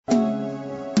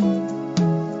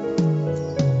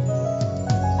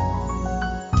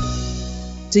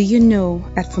Do you know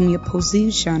that from your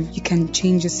position you can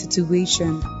change a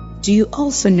situation? Do you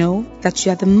also know that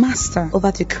you are the master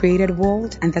over the created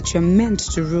world and that you are meant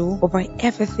to rule over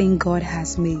everything God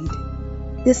has made?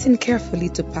 Listen carefully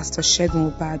to Pastor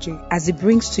Segun Obadje as he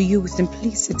brings to you with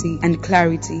simplicity and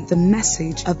clarity the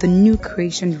message of the new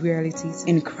creation realities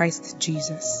in Christ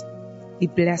Jesus. Be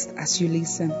blessed as you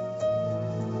listen.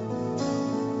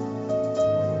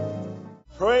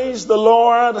 Praise the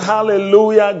Lord.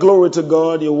 Hallelujah. Glory to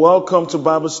God. You're welcome to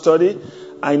Bible study.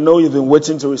 I know you've been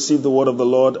waiting to receive the word of the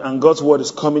Lord, and God's word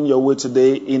is coming your way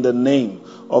today in the name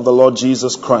of the Lord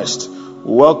Jesus Christ.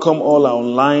 Welcome all our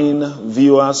online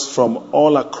viewers from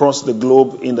all across the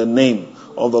globe in the name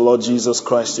of the Lord Jesus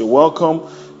Christ. You're welcome.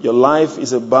 Your life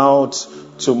is about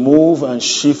to move and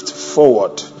shift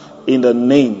forward in the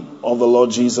name of the Lord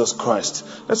Jesus Christ.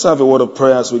 Let's have a word of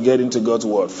prayer as we get into God's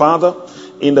word. Father,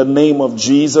 in the name of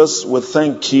Jesus, we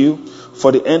thank you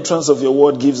for the entrance of your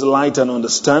word gives light and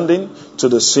understanding to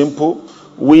the simple.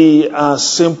 We are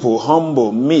simple,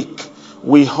 humble, meek.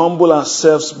 We humble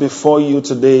ourselves before you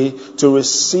today to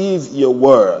receive your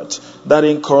word, that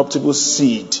incorruptible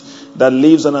seed that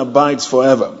lives and abides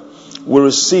forever. We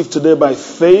receive today by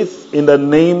faith in the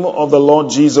name of the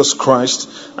Lord Jesus Christ,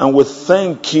 and we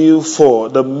thank you for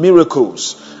the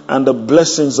miracles and the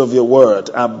blessings of your word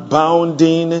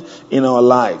abounding in our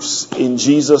lives. In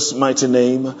Jesus' mighty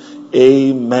name,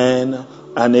 amen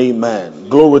and amen.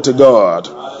 Glory to God.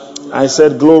 I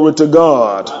said glory to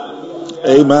God.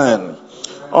 Amen.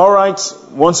 All right.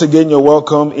 Once again, you're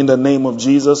welcome in the name of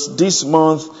Jesus. This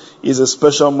month is a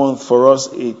special month for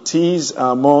us. It is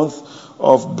a month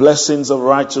of blessings of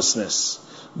righteousness.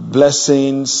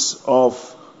 Blessings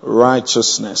of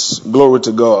righteousness. Glory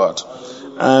to God.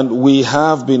 And we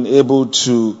have been able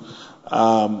to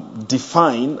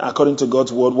define, according to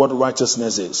God's word, what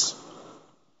righteousness is.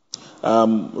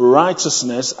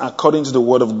 Righteousness, according to the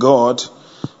word of God,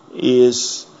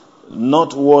 is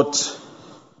not what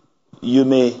you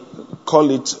may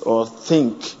call it or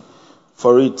think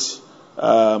for it,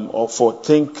 or for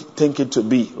think it to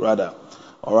be, rather.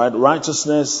 All right,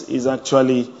 righteousness is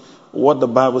actually what the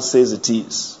Bible says it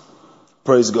is.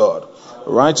 Praise God.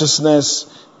 Righteousness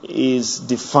is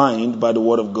defined by the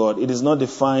word of God. It is not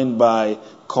defined by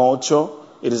culture.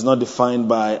 It is not defined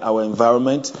by our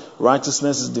environment.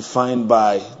 Righteousness is defined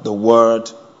by the word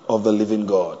of the living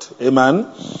God. Amen.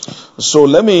 So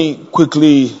let me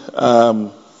quickly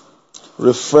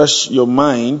refresh your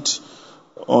mind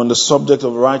on the subject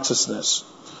of righteousness.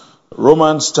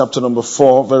 Romans chapter number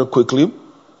 4, very quickly.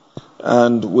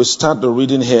 And we start the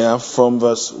reading here from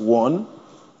verse 1.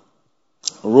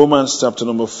 Romans chapter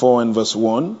number 4 and verse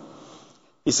 1.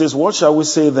 It says, "What shall we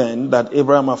say then that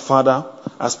Abraham our father,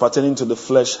 as pertaining to the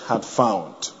flesh, had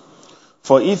found?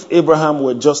 For if Abraham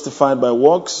were justified by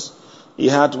works, he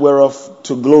had whereof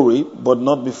to glory, but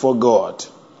not before God.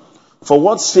 For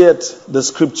what saith the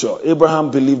scripture?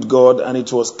 Abraham believed God, and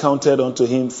it was counted unto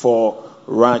him for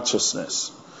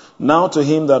righteousness. Now to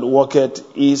him that worketh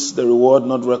is the reward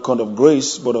not reckoned of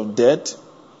grace, but of debt.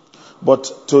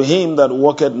 But to him that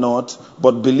worketh not,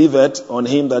 but believeth on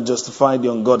him that justified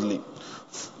the ungodly,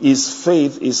 his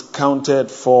faith is counted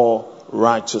for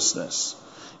righteousness.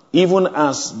 Even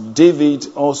as David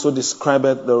also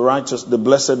describeth the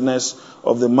blessedness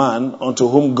of the man unto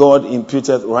whom God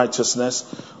imputeth righteousness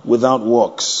without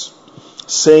works,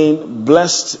 saying,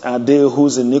 Blessed are they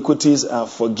whose iniquities are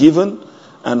forgiven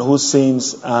and whose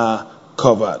sins are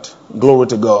covered." Glory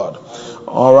to God.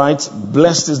 All right.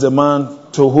 Blessed is the man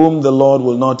to whom the Lord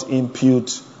will not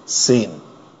impute sin.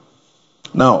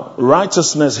 Now,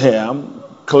 righteousness here,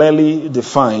 clearly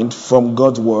defined from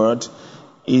God's word,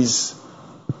 is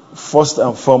first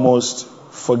and foremost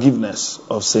forgiveness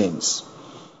of sins.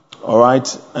 All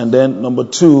right. And then number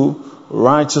 2,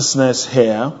 righteousness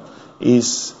here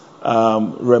is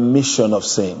remission of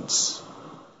sins.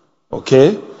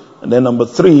 Okay. And then number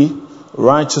 3,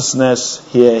 righteousness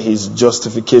here is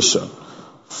justification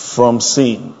from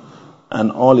sin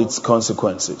and all its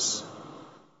consequences.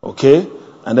 Okay?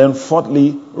 And then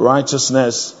fourthly,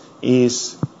 righteousness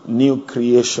is new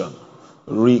creation,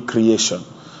 recreation.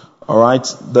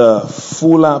 Alright? The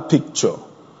fuller picture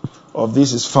of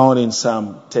this is found in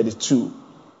Psalm 32.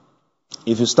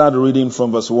 If you start reading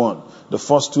from verse 1, the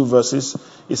first 2 verses,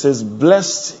 it says,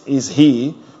 "Blessed is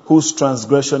he whose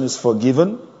transgression is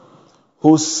forgiven,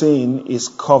 whose sin is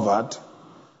covered.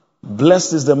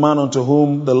 Blessed is the man unto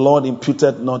whom the Lord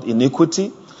imputed not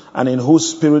iniquity, and in whose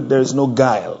spirit there is no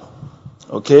guile."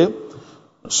 Okay?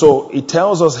 So it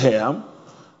tells us here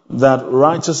that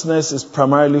righteousness is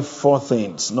primarily 4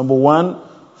 things. Number 1,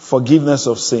 forgiveness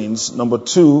of sins. Number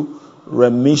 2,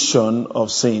 remission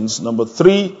of sins. Number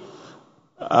 3,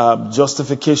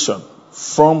 justification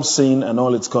from sin and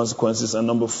all its consequences. And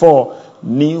number 4,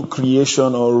 new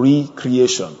creation or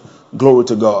recreation. Glory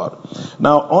to God.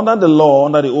 Now, under the law,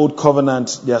 under the old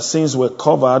covenant, their sins were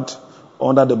covered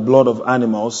under the blood of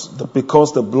animals,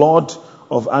 because the blood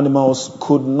of animals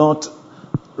could not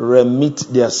remit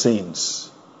their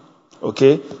sins.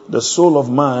 Okay? The soul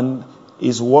of man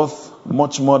is worth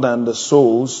much more than the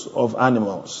souls of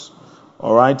animals.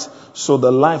 Alright? So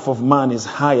the life of man is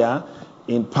higher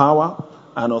in power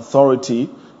and authority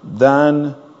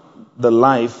than the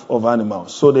life of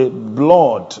animals. So the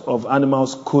blood of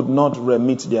animals could not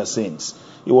remit their sins.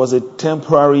 It was a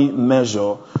temporary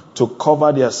measure to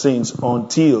cover their sins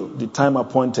until the time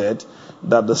appointed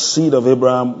that the seed of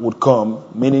Abraham would come,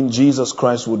 meaning Jesus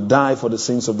Christ would die for the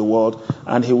sins of the world,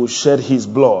 and he would shed his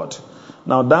blood.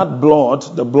 Now that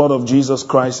blood, the blood of Jesus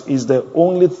Christ, is the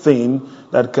only thing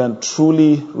that can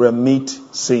truly remit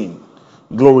sin.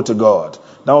 Glory to God.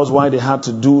 That was why they had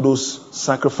to do those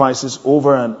sacrifices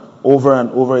over and over and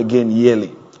over again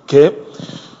yearly. Okay?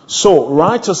 So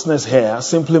righteousness here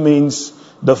simply means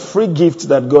the free gift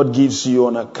that God gives you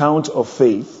on account of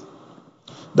faith,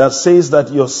 that says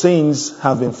that your sins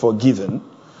have been forgiven,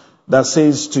 that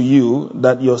says to you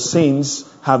that your sins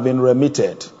have been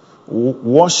remitted,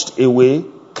 washed away,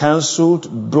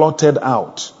 cancelled, blotted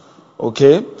out.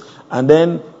 Okay? And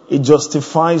then it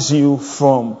justifies you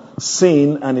from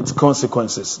sin and its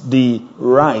consequences. The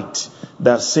right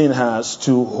that sin has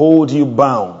to hold you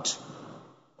bound.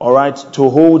 Alright? To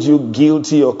hold you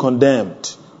guilty or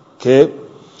condemned. Okay?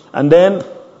 And then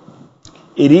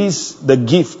it is the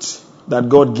gift that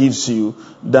God gives you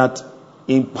that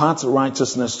imparts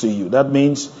righteousness to you. That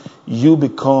means you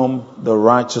become the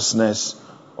righteousness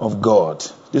of God.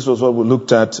 This was what we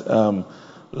looked at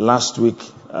last week,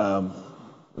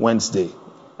 Wednesday,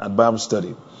 at Bible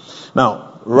study.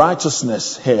 Now,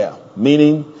 righteousness here,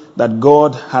 meaning that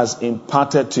God has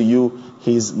imparted to you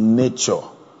his nature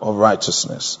of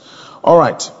righteousness. All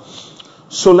right.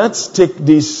 So let's take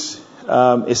this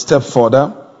a step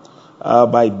further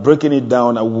by breaking it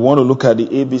down. I want to look at the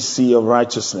ABC of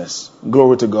righteousness.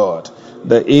 Glory to God.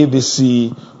 The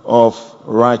ABC of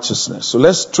righteousness. So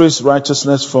let's trace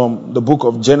righteousness from the book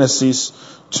of Genesis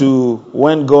to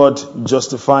when God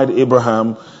justified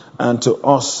Abraham and to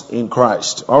us in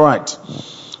Christ. All right.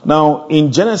 Now,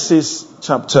 in Genesis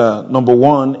chapter number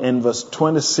 1 and verse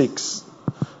 26,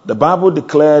 the Bible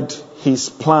declared his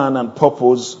plan and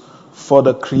purpose for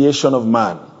the creation of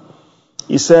man.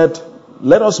 He said,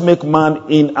 let us make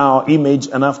man in our image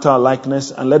and after our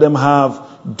likeness, and let them have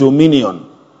dominion.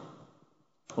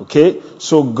 Okay?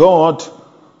 So God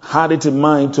had it in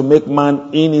mind to make man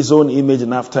in his own image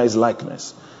and after his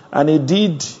likeness. And he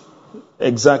did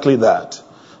exactly that.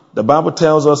 The Bible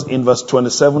tells us in verse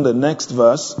 27, the next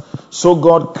verse, so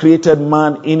God created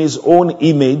man in his own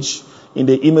image. In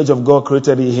the image of God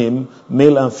created he him.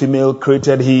 Male and female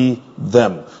created he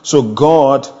them. So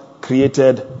God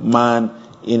created man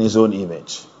in his own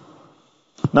image.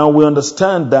 Now we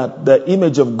understand that the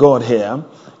image of God here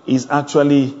is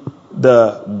actually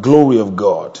the glory of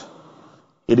God.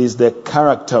 It is the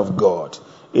character of God.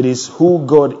 It is who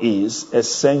God is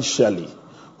essentially.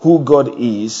 Who God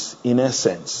is in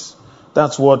essence.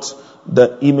 That's what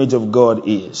the image of God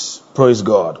is. Praise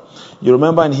God. You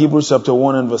remember in Hebrews chapter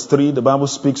 1 and verse 3, the Bible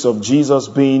speaks of Jesus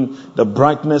being the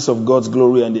brightness of God's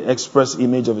glory and the express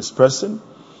image of his person.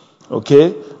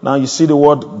 Okay? Now you see the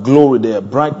word glory there.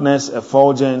 Brightness,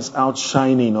 effulgence,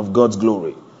 outshining of God's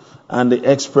glory. And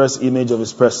the express image of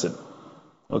his person.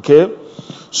 Okay?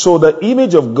 So the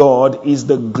image of God is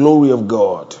the glory of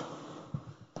God.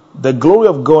 The glory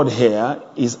of God here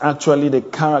is actually the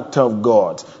character of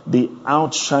God. The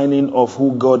outshining of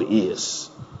who God is.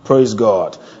 Praise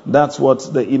God. That's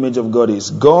what the image of God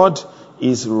is. God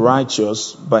is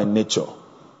righteous by nature.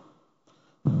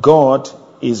 God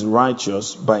is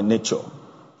righteous by nature.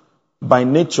 By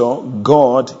nature,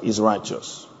 God is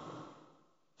righteous.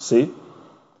 See?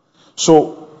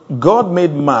 So, God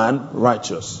made man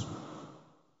righteous.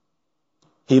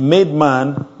 He made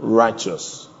man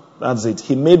righteous. That's it.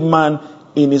 He made man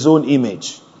in his own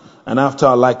image and after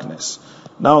our likeness.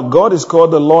 Now, God is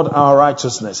called the Lord our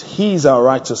righteousness. He is our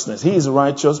righteousness. He is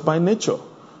righteous by nature.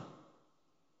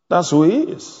 That's who he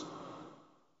is.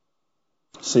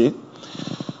 See?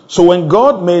 So when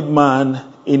God made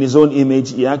man in his own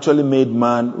image, he actually made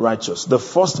man righteous. The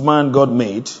first man God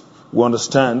made, we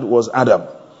understand, was Adam.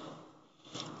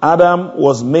 Adam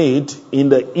was made in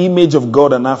the image of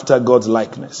God and after God's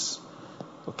likeness.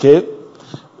 Okay?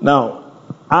 Now,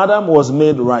 Adam was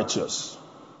made righteous.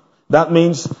 That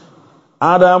means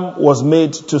Adam was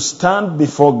made to stand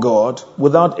before God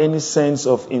without any sense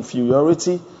of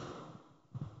inferiority,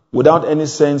 without any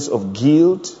sense of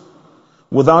guilt,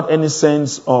 without any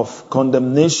sense of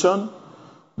condemnation,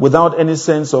 without any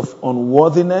sense of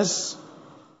unworthiness,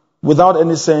 without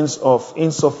any sense of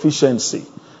insufficiency.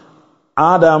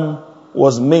 Adam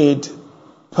was made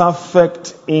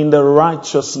perfect in the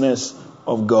righteousness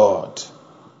of God.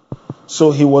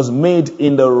 So he was made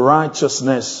in the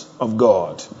righteousness of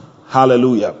God.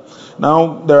 Hallelujah.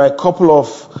 Now, there are a couple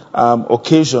of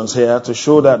occasions here to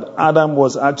show that Adam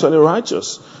was actually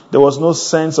righteous. There was no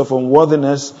sense of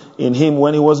unworthiness in him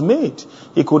when he was made.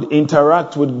 He could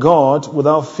interact with God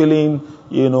without feeling,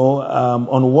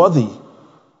 unworthy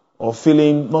or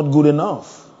feeling not good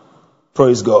enough.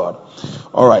 Praise God.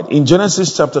 All right. In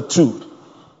Genesis chapter 2,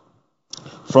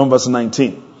 from verse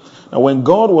 19. Now, when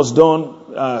God was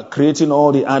done creating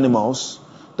all the animals,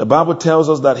 the Bible tells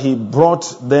us that he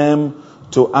brought them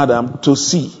to Adam to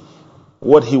see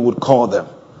what he would call them.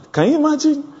 Can you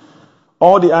imagine?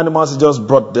 All the animals, he just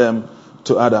brought them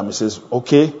to Adam. He says,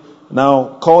 okay,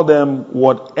 now call them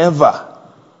whatever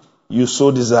you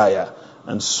so desire,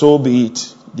 and so be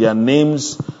it. Their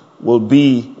names will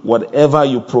be whatever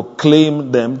you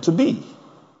proclaim them to be.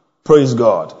 Praise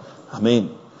God.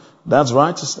 Amen. That's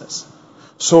righteousness.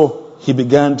 So he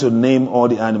began to name all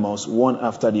the animals one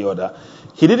after the other.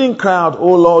 He didn't cry out,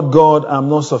 "Oh Lord God, I'm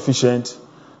not sufficient.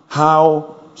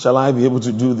 How shall I be able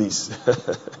to do this?"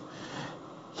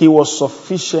 He was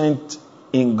sufficient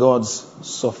in God's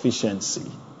sufficiency.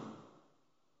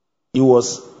 He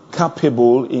was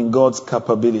capable in God's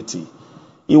capability.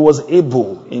 He was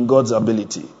able in God's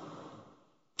ability.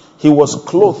 He was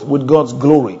clothed with God's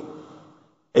glory.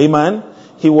 Amen.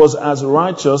 He was as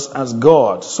righteous as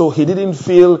God. So he didn't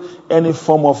feel any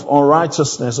form of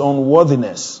unrighteousness,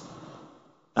 unworthiness.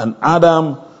 And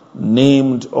Adam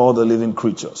named all the living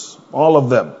creatures. All of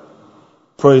them.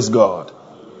 Praise God.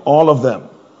 All of them.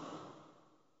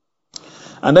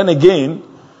 And then again,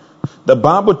 the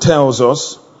Bible tells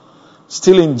us,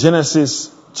 still in Genesis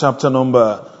chapter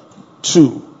number 2,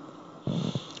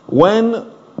 when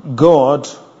God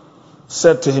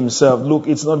said to himself, look,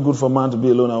 it's not good for man to be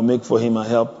alone. I'll make for him a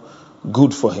help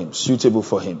good for him, suitable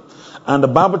for him. And the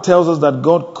Bible tells us that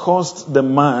God caused the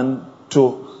man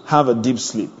to have a deep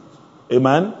sleep.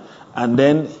 Amen. And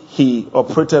then he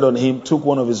operated on him, took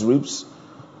one of his ribs,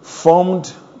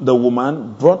 formed the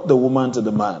woman, brought the woman to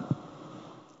the man.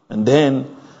 And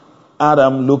then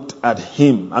Adam looked at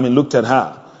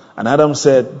her. And Adam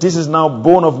said, this is now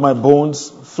bone of my bones,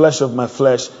 flesh of my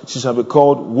flesh. She shall be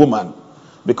called woman,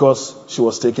 because she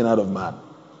was taken out of man.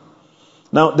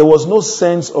 Now, there was no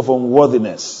sense of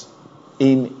unworthiness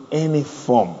in any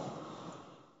form.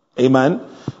 Amen.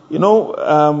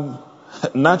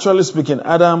 Naturally speaking,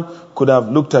 Adam could have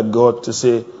looked at God to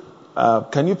say,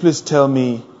 can you please tell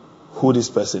me who this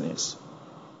person is?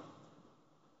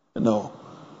 No.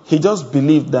 He just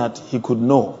believed that he could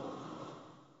know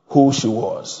who she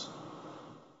was.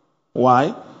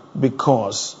 Why?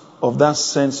 Because of that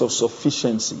sense of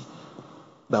sufficiency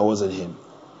that was in him.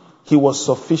 He was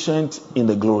sufficient in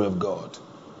the glory of God.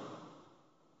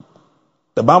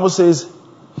 The Bible says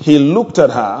he looked at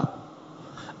her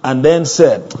and then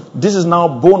said, this is now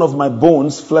bone of my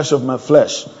bones, flesh of my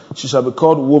flesh. She shall be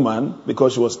called woman,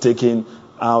 because she was taken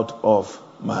out of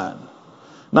man.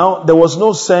 Now, there was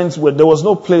no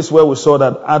place where we saw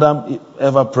that Adam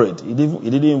ever prayed. He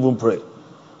didn't even pray.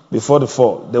 Before the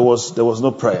fall, there was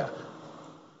no prayer.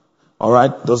 All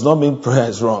right? Does not mean prayer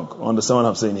is wrong. Understand what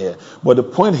I'm saying here? But the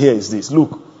point here is this.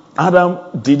 Look,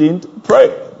 Adam didn't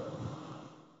pray.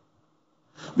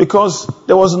 Because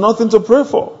there was nothing to pray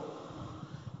for.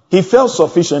 He felt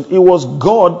sufficient. It was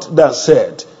God that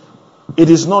said, it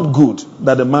is not good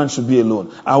that the man should be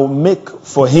alone. I will make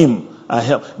for him a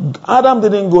help. Adam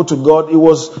didn't go to God. It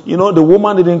was, the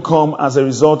woman didn't come as a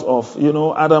result of,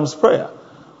 Adam's prayer.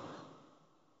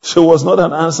 She was not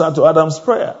an answer to Adam's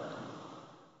prayer.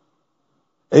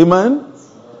 Amen?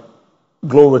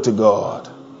 Glory to God.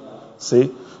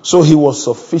 See? So he was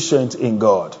sufficient in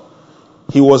God.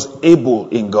 He was able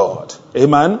in God.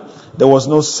 Amen? There was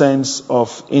no sense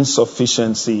of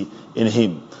insufficiency in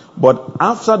him. But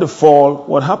after the fall,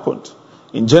 what happened?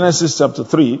 In Genesis chapter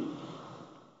 3,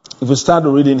 if we start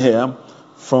reading here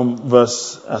from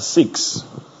verse 6.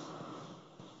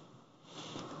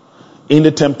 In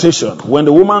the temptation, when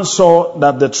the woman saw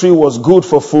that the tree was good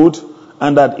for food,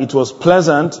 and that it was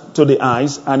pleasant to the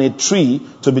eyes, and a tree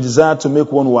to be desired to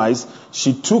make one wise,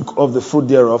 she took of the fruit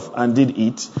thereof, and did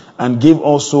eat, and gave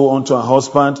also unto her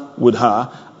husband with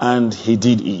her, and he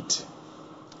did eat.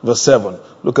 Verse 7,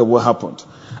 look at what happened.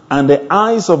 And the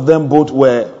eyes of them both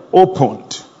were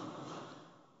opened,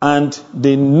 and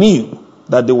they knew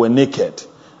that they were naked,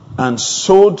 and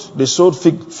they sewed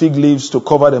fig leaves to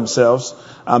cover themselves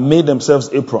and made themselves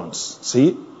aprons.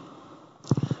 See?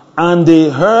 And they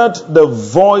heard the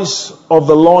voice of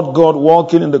the Lord God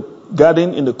walking in the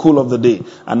garden in the cool of the day.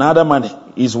 And Adam and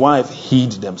his wife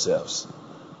hid themselves.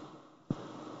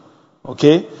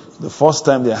 Okay? The first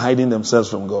time they're hiding themselves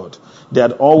from God. They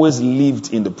had always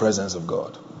lived in the presence of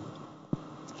God.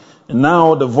 And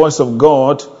now the voice of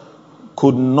God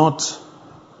could not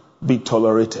be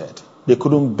tolerated. They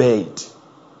couldn't bear it.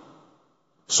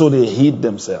 So they hid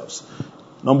themselves.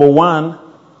 Number one,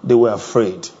 they were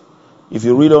afraid. If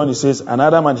you read on, it says, and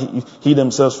Adam and he hid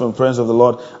themselves from the presence of the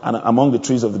Lord and among the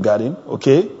trees of the garden.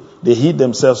 Okay? They hid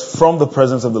themselves from the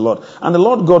presence of the Lord. And the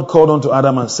Lord God called unto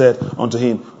Adam and said unto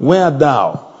him, where art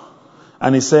thou?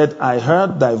 And he said, I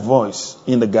heard thy voice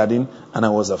in the garden and I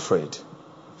was afraid.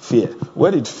 Fear.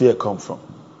 Where did fear come from?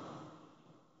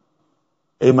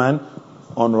 Amen.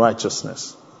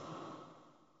 Unrighteousness.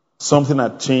 Something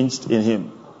had changed in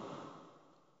him.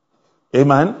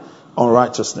 Amen.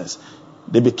 Unrighteousness.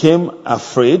 They became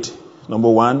afraid, number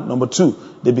one. Number two,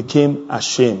 they became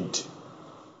ashamed.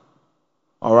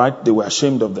 All right? They were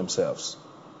ashamed of themselves.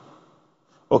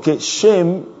 Okay?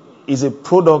 Shame is a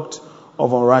product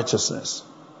of unrighteousness.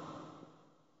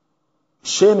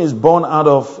 Shame is born out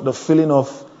of the feeling of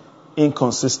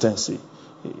inconsistency.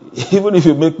 Even if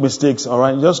you make mistakes, all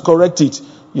right, just correct it.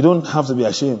 You don't have to be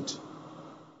ashamed.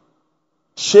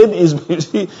 Shame is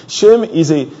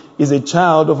a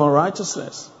child of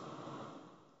unrighteousness.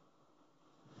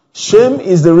 Shame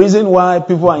is the reason why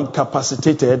people are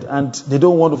incapacitated and they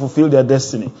don't want to fulfill their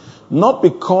destiny. Not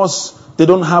because they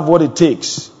don't have what it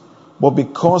takes, but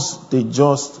because they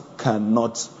just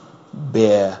cannot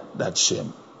bear that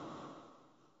shame.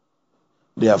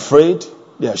 They are afraid,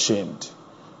 they are ashamed.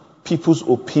 People's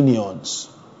opinions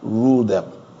rule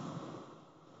them.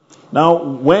 Now,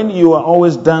 when you are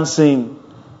always dancing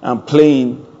and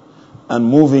playing and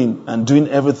moving and doing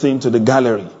everything to the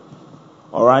gallery,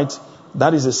 all right,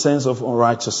 that is a sense of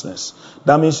unrighteousness.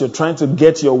 That means you're trying to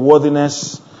get your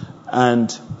worthiness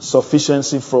and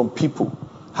sufficiency from people.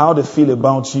 How they feel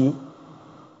about you,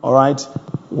 all right,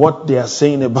 what they are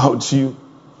saying about you,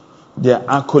 their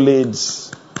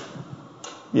accolades,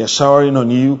 they are showering on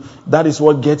you. That is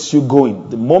what gets you going.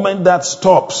 The moment that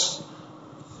stops,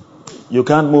 you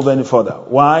can't move any further.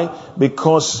 Why?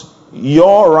 Because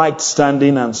your right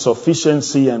standing and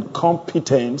sufficiency and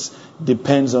competence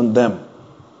depends on them.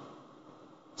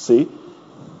 See?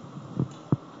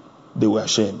 They were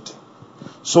ashamed.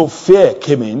 So fear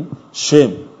came in,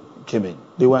 shame came in.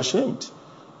 They were ashamed.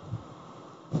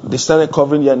 They started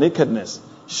covering their nakedness.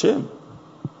 Shame.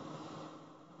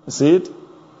 You see it?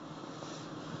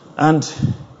 And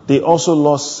they also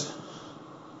lost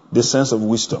the sense of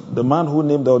wisdom. The man who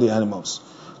named all the animals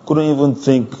couldn't even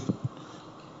think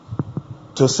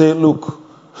to say, look,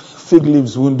 fig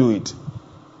leaves won't do it.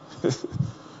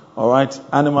 All right?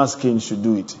 Animal skin should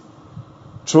do it.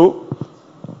 True?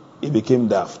 He became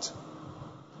daft.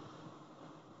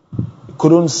 He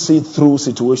couldn't see through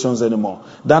situations anymore.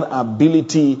 That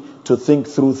ability to think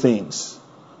through things,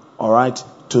 all right,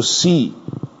 to see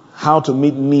how to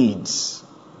meet needs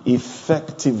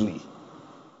effectively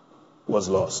was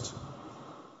lost.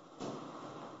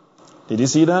 Did you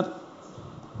see that?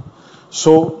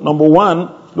 So, number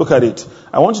one, look at it.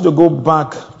 I want you to go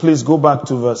back. Please go back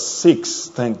to verse 6.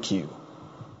 Thank you.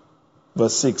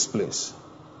 Verse 6, please.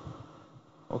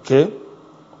 Okay?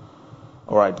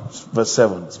 All right. Verse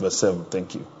 7. It's verse 7.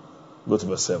 Thank you. Go to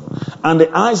verse 7. And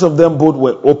the eyes of them both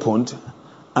were opened,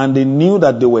 and they knew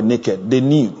that they were naked. They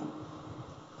knew.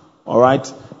 All right?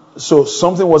 So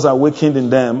something was awakened in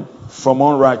them from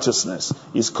unrighteousness.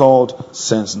 It's called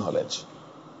sense knowledge.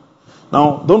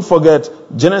 Now, don't forget,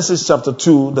 Genesis chapter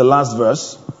 2, the last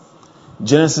verse.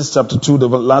 Genesis chapter 2, the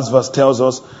last verse tells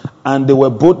us, and they were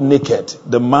both naked,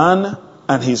 the man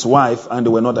and his wife, and they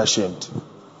were not ashamed.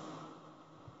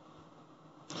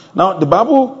 Now, the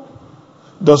Bible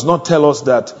does not tell us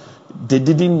that they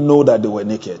didn't know that they were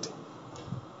naked.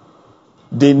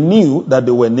 They knew that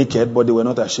they were naked, but they were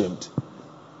not ashamed.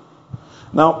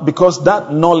 Now, because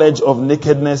that knowledge of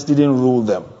nakedness didn't rule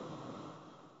them.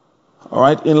 All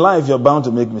right? In life, you're bound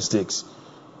to make mistakes.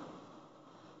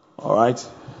 All right?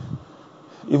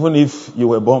 Even if you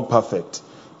were born perfect,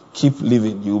 keep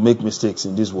living. You will make mistakes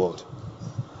in this world.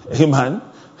 Amen?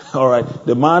 All right?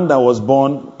 The man that was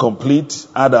born complete,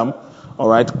 Adam, all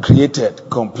right, created,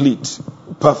 complete,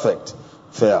 perfect,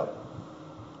 fell.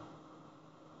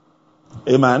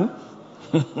 Amen?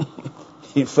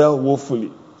 He fell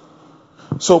woefully.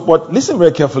 So, but listen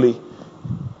very carefully.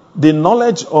 the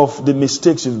knowledge of the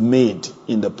mistakes you've made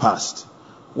in the past,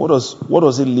 what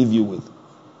does it leave you with?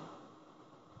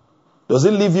 Does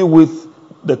it leave you with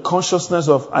the consciousness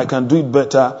of, I can do it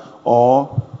better,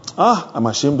 or, I'm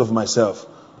ashamed of myself,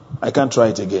 I can't try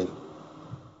it again?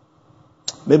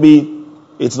 Maybe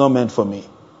it's not meant for me.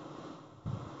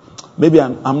 Maybe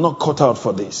I'm not cut out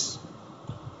for this.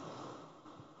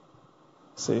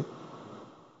 See?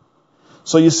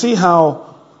 So you see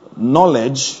how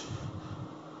knowledge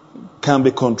can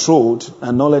be controlled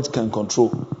and knowledge can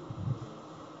control.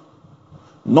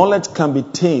 Knowledge can be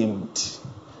tamed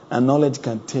and knowledge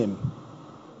can tame.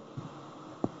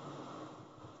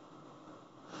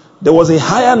 There was a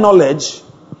higher knowledge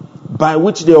by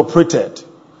which they operated.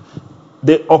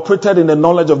 They operated in the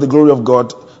knowledge of the glory of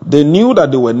God. They knew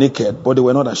that they were naked, but they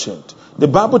were not ashamed. The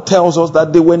Bible tells us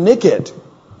that they were naked.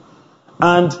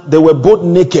 And they were both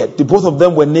naked. The both of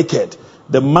them were naked.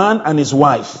 The man and his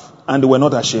wife. And they were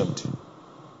not ashamed.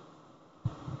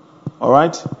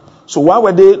 Alright? So why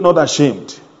were they not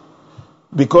ashamed?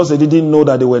 Because they didn't know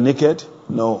that they were naked?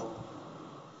 No.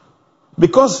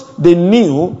 Because they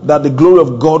knew that the glory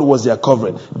of God was their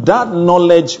covering. That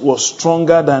knowledge was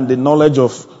stronger than the knowledge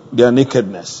of their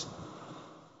nakedness.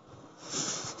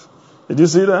 Did you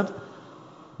see that?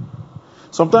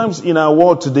 Sometimes in our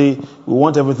world today, we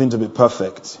want everything to be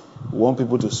perfect. We want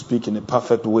people to speak in a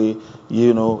perfect way.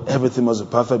 You know, everything must be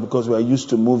perfect because we are used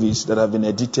to movies that have been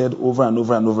edited over and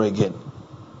over and over again.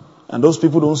 And those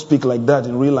people don't speak like that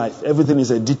in real life. Everything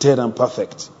is edited and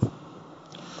perfect.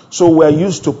 So we are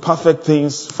used to perfect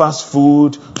things, fast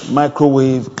food,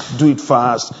 microwave, do it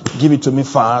fast, give it to me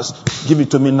fast, give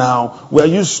it to me now. We are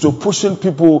used to pushing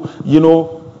people,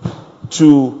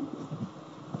 to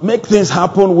make things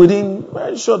happen within a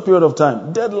very short period of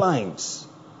time. Deadlines,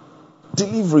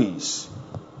 deliveries,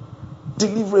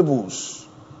 deliverables.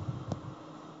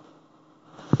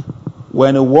 We're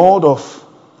in a world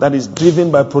that is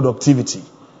driven by productivity.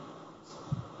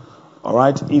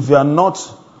 Alright? If you are not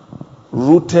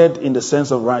rooted in the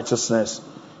sense of righteousness,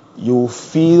 you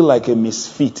feel like a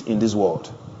misfit in this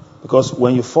world. Because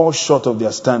when you fall short of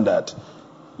their standard,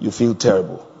 you feel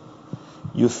terrible.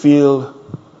 You feel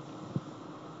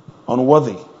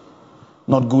unworthy,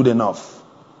 not good enough.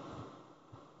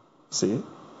 See?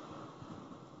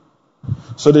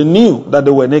 So they knew that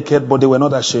they were naked, but they were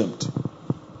not ashamed.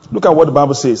 Look at what the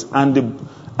Bible says. And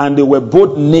they were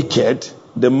both naked,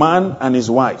 the man and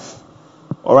his wife.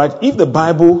 Alright? If the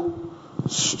Bible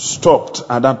stopped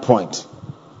at that point,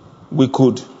 we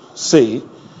could say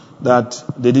that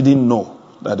they didn't know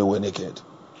that they were naked.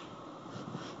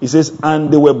 It says,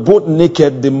 and they were both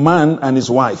naked, the man and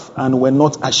his wife, and were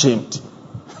not ashamed.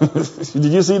 Did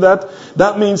you see that?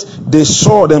 That means they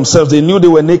saw themselves, they knew they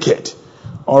were naked.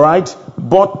 Alright?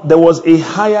 But there was a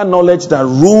higher knowledge that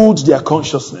ruled their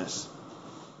consciousness.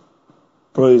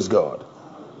 Praise God.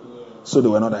 So they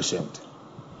were not ashamed.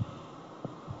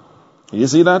 You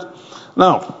see that?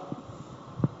 Now,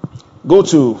 go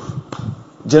to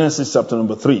Genesis chapter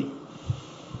number 3.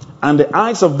 And the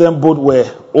eyes of them both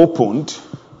were opened,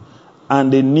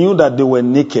 and they knew that they were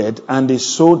naked, and they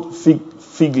sewed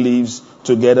fig leaves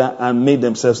together and made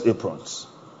themselves aprons.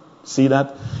 See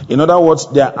that? In other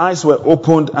words, their eyes were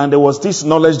opened, and there was this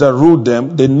knowledge that ruled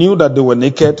them. They knew that they were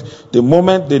naked. The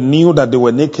moment they knew that they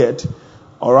were naked,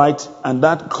 alright, and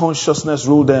that consciousness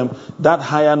ruled them, that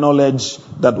higher knowledge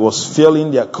that was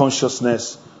filling their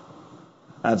consciousness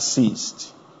had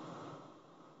ceased.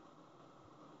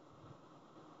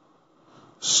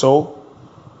 So,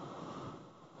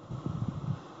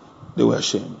 they were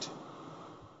ashamed.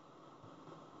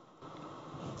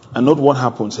 And note what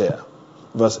happens here.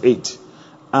 Verse 8.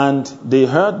 And they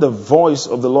heard the voice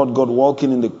of the Lord God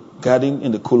walking in the garden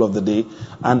in the cool of the day.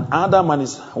 And Adam and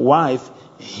his wife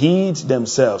hid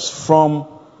themselves from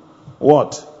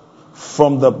what?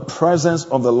 From the presence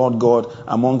of the Lord God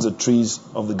among the trees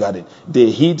of the garden.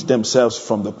 They hid themselves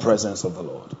from the presence of the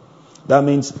Lord. That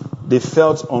means they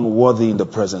felt unworthy in the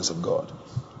presence of God.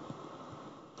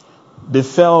 They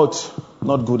felt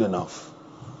not good enough.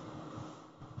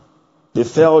 They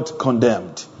felt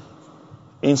condemned,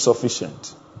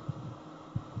 insufficient.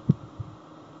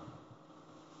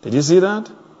 Did you see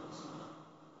that?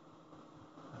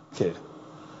 Okay.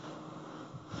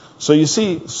 So you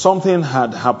see, something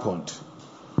had happened.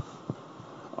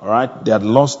 Alright? They had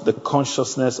lost the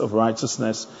consciousness of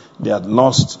righteousness. They had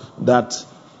lost that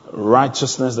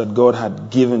righteousness that God had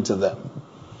given to them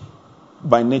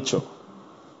by nature.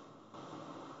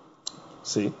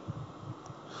 See?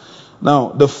 Now,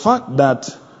 the fact that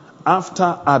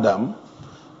after Adam,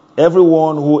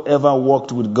 everyone who ever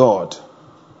walked with God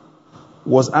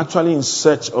was actually in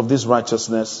search of this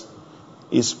righteousness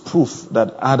is proof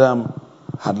that Adam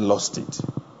had lost it.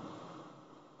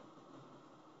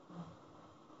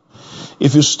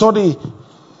 If you study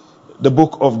the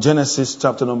book of Genesis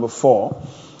chapter number 4,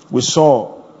 we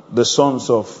saw the sons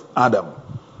of Adam,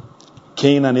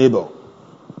 Cain and Abel.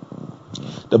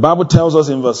 The Bible tells us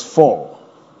in verse 4,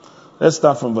 let's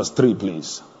start from verse 3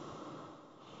 please.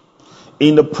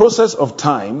 In the process of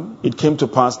time, it came to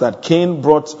pass that Cain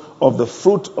brought of the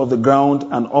fruit of the ground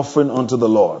an offering unto the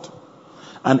Lord.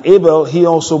 And Abel, he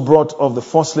also brought of the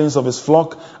firstlings of his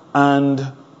flock and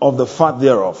of the fat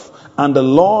thereof. And the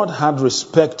Lord had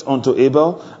respect unto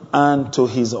Abel and to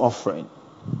his offering.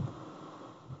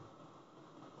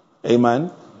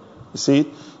 Amen. You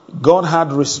see, God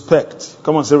had respect.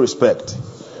 Come on, say respect.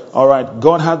 All right.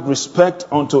 God had respect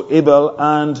unto Abel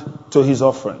and to his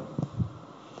offering.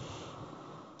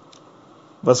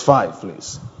 Verse 5,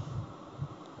 please.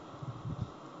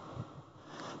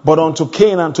 But unto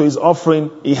Cain and to his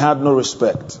offering he had no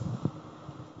respect.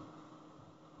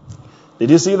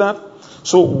 Did you see that?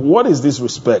 So what is this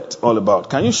respect all about?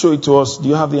 Can you show it to us? Do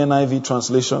you have the NIV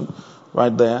translation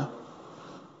right there?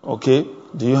 Okay.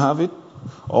 Do you have it?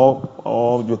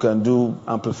 Or you can do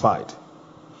amplified.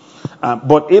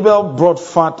 But Abel brought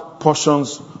fat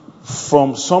portions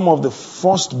from some of the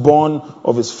firstborn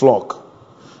of his flock.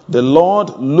 The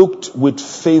Lord looked with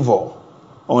favor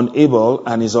on Abel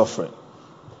and his offering.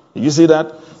 Did you see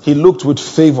that? He looked with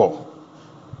favor.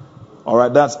 All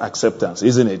right, that's acceptance,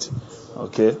 isn't it?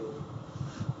 Okay.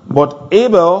 But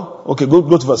Abel, okay, go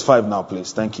to verse 5 now,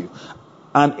 please. Thank you.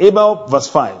 And Abel, verse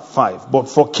 5. But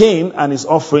for Cain and his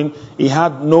offering, he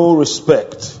had no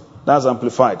respect. That's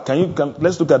amplified.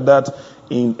 Let's look at that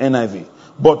in NIV.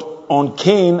 But on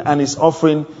Cain and his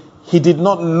offering, he did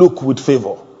not look with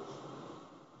favor.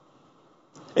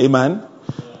 Amen.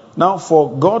 Now,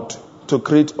 for God to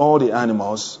create all the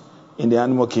animals in the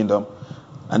animal kingdom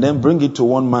and then bring it to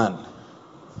one man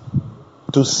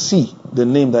to see the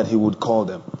name that he would call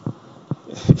them,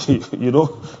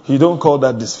 you don't call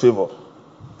that disfavor.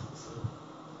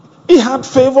 He had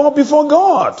favor before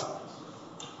God.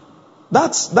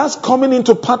 That's coming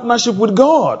into partnership with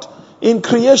God in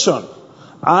creation.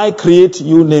 I create,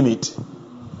 you name it.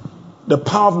 The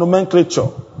power of nomenclature,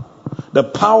 the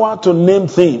power to name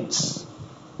things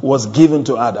was given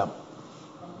to Adam.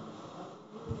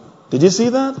 Did you see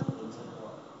that?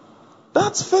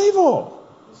 That's favor.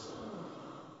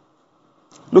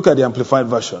 Look at the amplified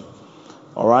version.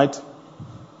 All right.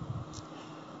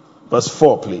 Verse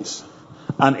 4, please.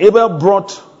 And Abel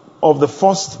brought of the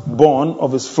firstborn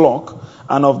of his flock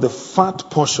and of the fat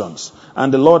portions.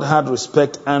 And the Lord had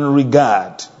respect and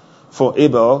regard for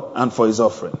Abel and for his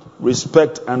offering.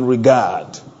 Respect and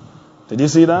regard. Did you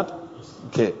see that?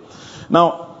 Okay.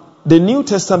 Now, the New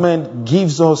Testament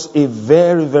gives us a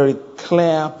very, very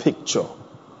clear picture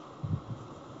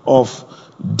of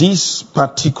this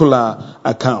particular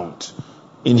account.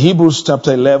 In Hebrews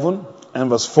chapter 11 and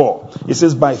verse 4, it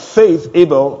says, by faith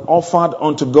Abel offered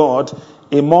unto God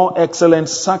a more excellent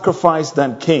sacrifice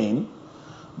than Cain,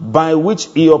 by which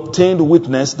he obtained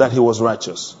witness that he was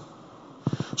righteous.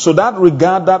 So that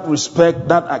regard, that respect,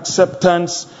 that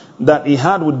acceptance that he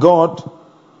had with God,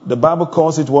 the Bible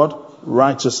calls it what?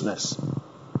 Righteousness.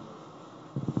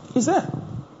 Is there?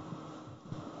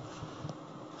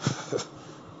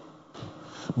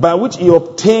 By which he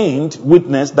obtained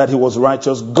witness that he was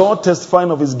righteous, God testifying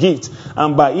of his gift,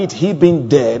 and by it he being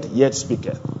dead yet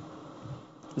speaketh.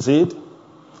 See it?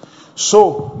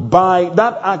 So by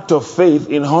that act of faith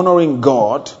in honoring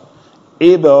God,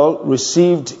 Abel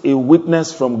received a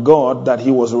witness from God that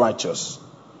he was righteous.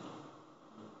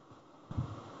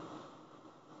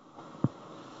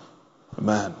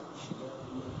 Man.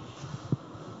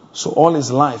 So all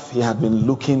his life he had been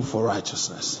looking for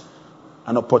righteousness.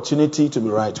 An opportunity to be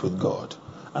right with God.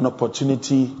 An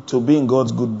opportunity to be in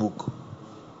God's good book.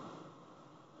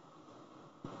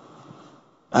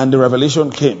 And the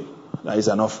revelation came. That is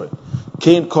an offering.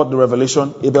 Cain caught the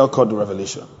revelation. Abel caught the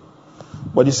revelation.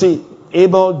 But you see,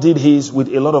 Abel did his with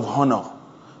a lot of honor.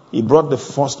 He brought the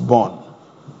firstborn.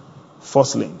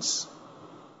 Firstlings.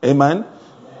 Amen?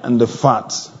 And the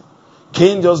fat.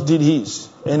 Cain just did his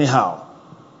anyhow.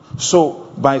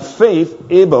 So, by faith,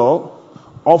 Abel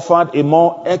offered a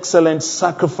more excellent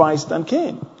sacrifice than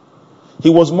Cain. He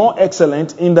was more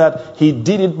excellent in that he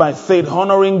did it by faith,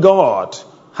 honoring God.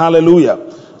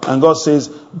 Hallelujah. And God says,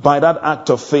 by that act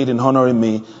of faith in honoring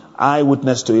me, I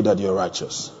witness to you that you're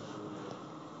righteous.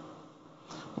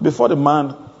 Before the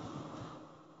man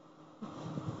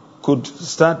could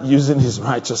start using his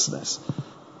righteousness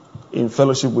in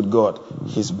fellowship with God,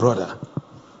 his brother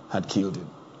had killed him.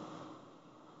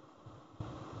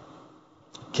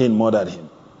 Cain murdered him.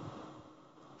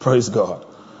 Praise God.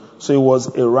 So he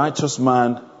was a righteous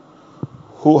man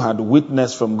who had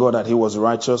witnessed from God that he was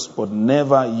righteous, but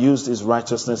never used his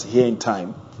righteousness here in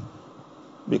time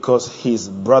because his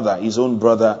own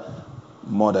brother,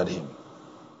 murdered him.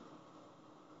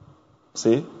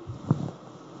 See?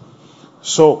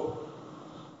 So,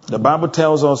 the Bible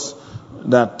tells us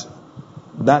that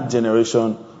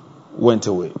generation went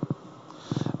away.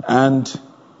 And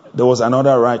there was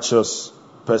another righteous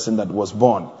person that was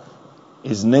born.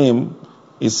 His name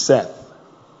is Seth.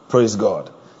 Praise God.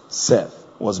 Seth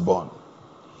was born.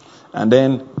 And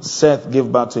then Seth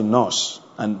gave birth to Enosh.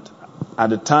 And at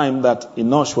the time that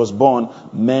Enosh was born,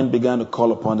 men began to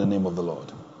call upon the name of the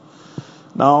Lord.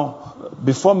 Now,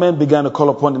 before men began to call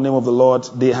upon the name of the Lord,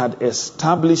 they had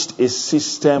established a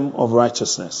system of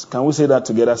righteousness. Can we say that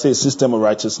together? Say a system of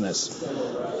righteousness.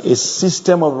 A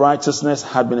system of righteousness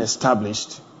had been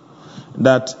established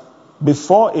that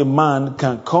before a man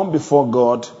can come before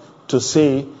God to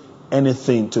say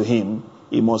anything to him,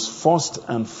 he must first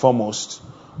and foremost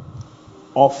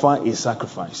offer a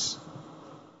sacrifice.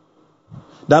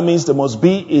 That means there must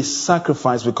be a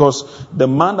sacrifice, because the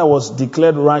man that was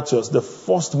declared righteous, the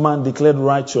first man declared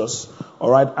righteous, all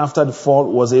right, after the fall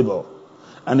was Abel.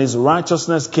 And his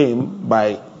righteousness came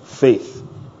by faith.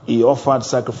 He offered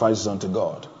sacrifices unto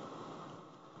God.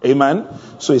 Amen?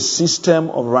 So a system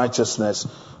of righteousness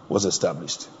was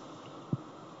established.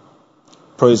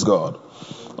 Praise God.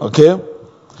 Okay?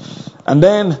 And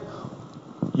then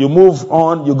you move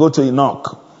on, you go to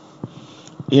Enoch.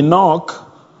 Enoch,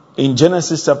 in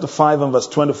Genesis chapter 5 and verse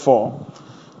 24,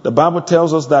 the Bible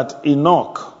tells us that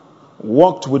Enoch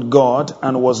walked with God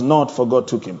and was not, for God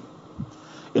took him.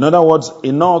 In other words,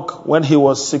 Enoch, when he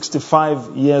was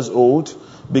 65 years old,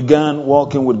 began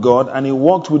walking with God, and he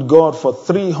walked with God for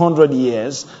 300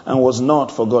 years and was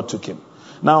not, for God took him.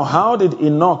 Now, how did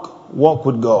Enoch walk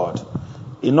with God?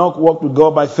 Enoch walked with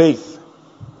God by faith.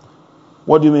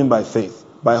 What do you mean by faith?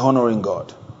 By honoring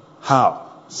God.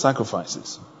 How?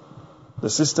 Sacrifices. The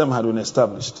system had been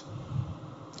established.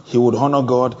 He would honor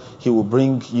God. He would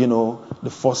bring, the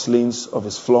firstlings of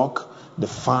his flock, the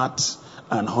fat,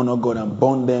 and honor God and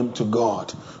burn them to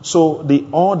God. So the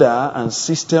order and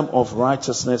system of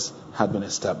righteousness had been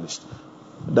established.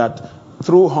 That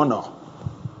through honor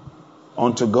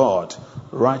unto God,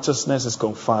 righteousness is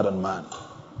conferred on man.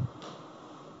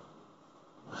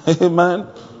 Amen.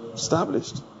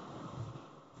 Established.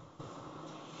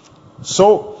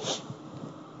 So,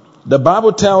 the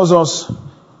Bible tells us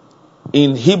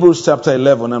in Hebrews chapter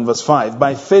 11 and verse 5,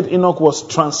 by faith Enoch was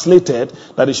translated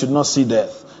that he should not see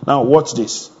death. Now watch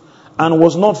this. And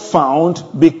was not found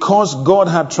because God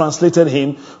had translated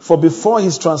him, for before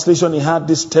his translation he had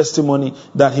this testimony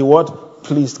that he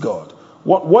pleased God.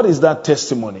 What is that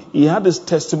testimony? He had this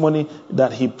testimony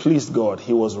that he pleased God.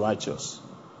 He was righteous.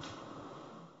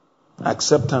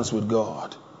 Acceptance with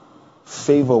God.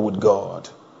 Favor with God.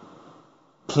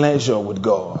 Pleasure with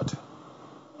God.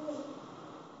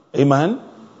 Amen?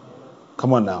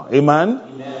 Come on now. Amen?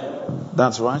 Amen.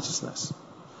 That's righteousness.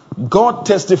 God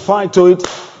testified to it.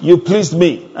 You pleased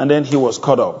me. And then he was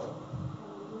caught up.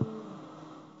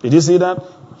 Did you see that?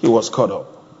 He was caught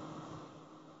up.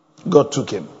 God took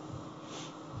him.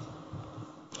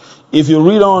 If you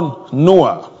read on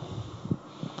Noah,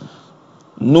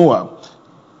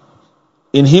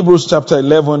 in Hebrews chapter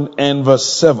 11 and verse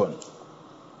 7.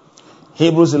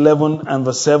 Hebrews 11 and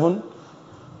verse 7.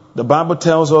 The Bible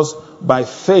tells us by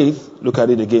faith, look at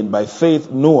it again, by faith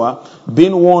Noah,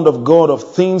 being warned of God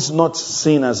of things not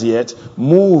seen as yet,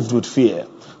 moved with fear,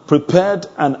 prepared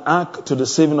an ark to the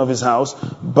saving of his house,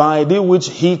 by the which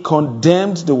he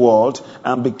condemned the world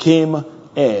and became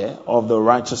heir of the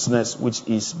righteousness which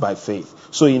is by faith.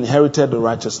 So he inherited the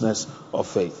righteousness of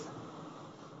faith.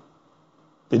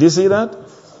 Did you see that?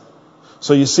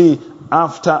 So you see,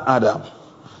 after Adam,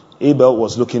 Abel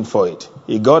was looking for it.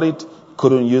 He got it,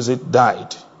 couldn't use it,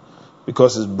 died.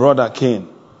 Because his brother Cain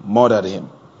murdered him.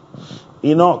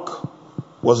 Enoch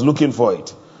was looking for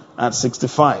it. At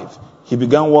 65, he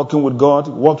began walking with God,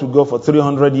 walked with God for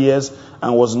 300 years,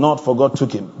 and was not, for God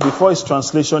took him. Before his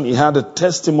translation, he had a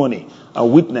testimony, a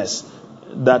witness,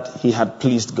 that he had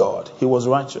pleased God. He was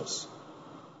righteous.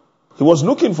 He was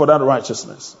looking for that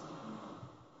righteousness.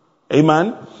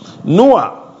 Amen.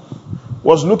 Noah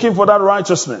was looking for that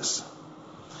righteousness.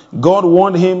 God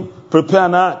warned him, prepare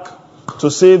an ark to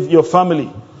save your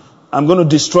family. I'm going to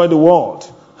destroy the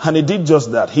world. And he did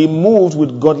just that. He moved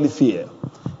with godly fear.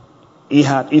 He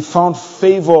found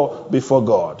favor before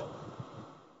God.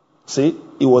 See,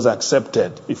 he was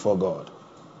accepted before God.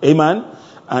 Amen.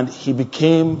 And he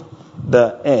became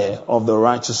the heir of the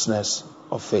righteousness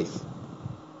of faith.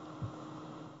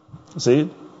 See?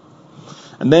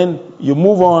 And then you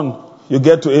move on, you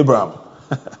get to Abraham.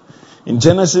 In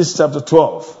Genesis chapter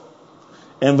 12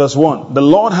 and verse 1, the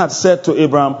Lord had said to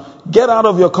Abraham, get out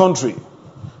of your country,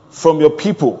 from your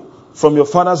people, from your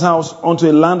father's house, unto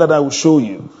a land that I will show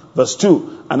you. Verse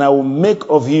 2, and I will make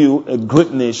of you a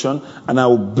great nation, and I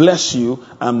will bless you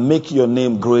and make your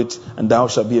name great, and thou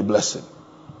shalt be a blessing.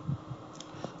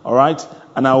 All right?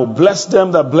 And I will bless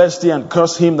them that bless thee, and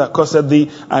curse him that curseth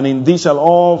thee, and in thee shall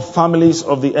all families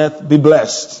of the earth be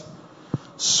blessed.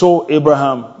 So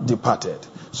Abraham departed.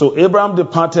 So Abraham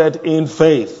departed in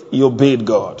faith. He obeyed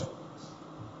God.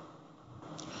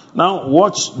 Now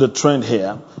watch the trend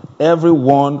here.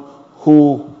 Everyone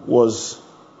who was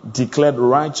declared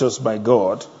righteous by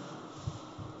God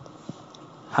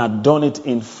had done it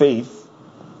in faith,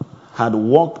 had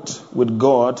walked with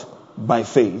God by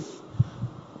faith,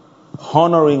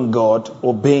 honoring God,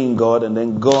 obeying God, and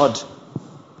then God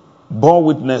bore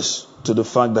witness to the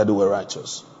fact that they were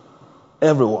righteous.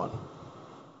 Everyone.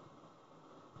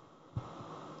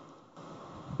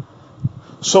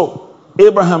 So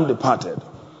Abraham departed.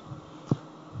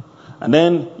 And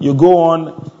then you go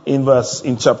on in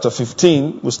chapter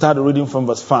 15. We start reading from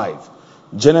verse 5.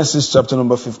 Genesis chapter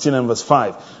number 15 and verse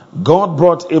 5. God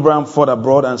brought Abraham forth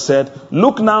abroad and said,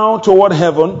 look now toward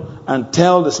heaven and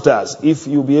tell the stars, if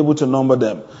you be able to number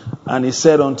them. And he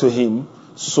said unto him,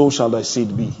 so shall thy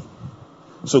seed be.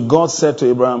 So God said to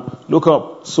Abraham, look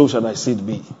up, so shall thy seed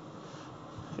be.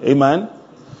 Amen.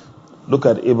 Look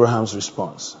at Abraham's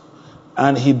response.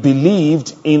 And he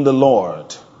believed in the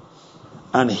Lord.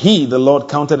 And he, the Lord,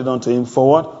 counted it unto him for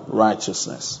what?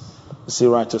 Righteousness. You see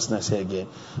righteousness here again.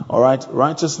 Alright,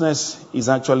 righteousness is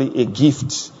actually a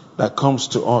gift that comes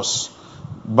to us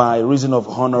by reason of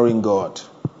honoring God.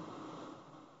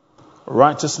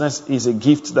 Righteousness is a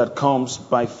gift that comes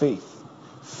by faith.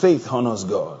 Faith honors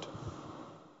God.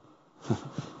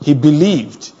 He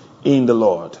believed in the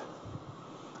Lord.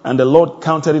 And the Lord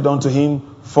counted it unto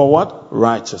him for what?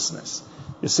 Righteousness.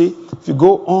 You see, if you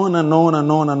go on and on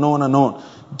and on and on and on,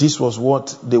 this was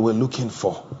what they were looking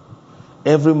for.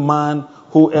 Every man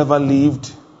who ever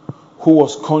lived, who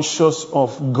was conscious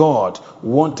of God,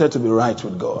 wanted to be right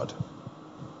with God.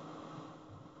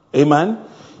 Amen?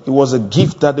 It was a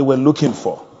gift that they were looking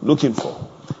for.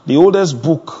 The oldest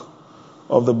book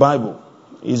of the Bible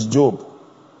is Job.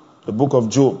 The book of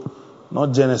Job,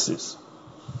 not Genesis.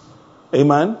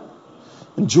 Amen?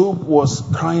 And Job was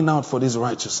crying out for this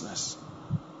righteousness.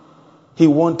 He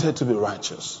wanted to be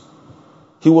righteous.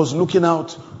 He was looking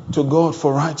out to God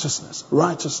for righteousness.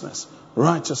 Righteousness.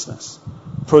 Righteousness.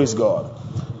 Praise God.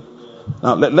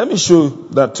 Now, let me show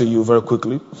that to you very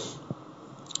quickly.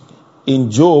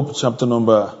 In Job chapter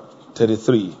number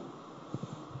 33.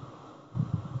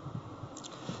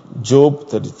 Job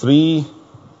 33.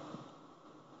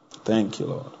 Thank you,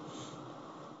 Lord.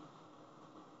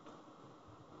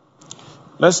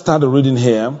 Let's start the reading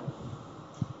here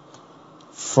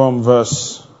from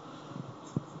verse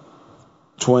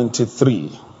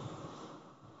 23.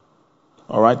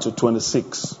 All right, to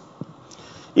 26.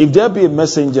 If there be a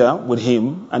messenger with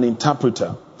him, an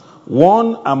interpreter,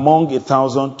 one among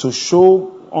 1,000 to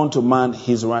show unto man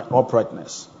his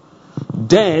uprightness,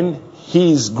 then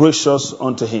he is gracious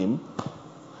unto him,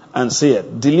 and saith,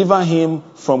 deliver him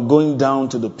from going down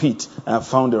to the pit, and have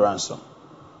found a ransom.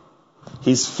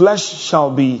 His flesh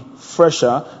shall be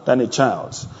fresher than a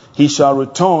child's. He shall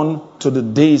return to the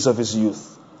days of his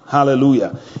youth.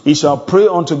 Hallelujah. He shall pray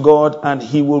unto God, and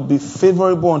he will be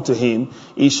favorable unto him.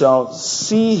 He shall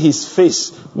see his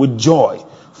face with joy,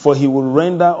 for he will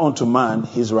render unto man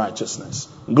his righteousness.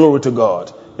 Glory to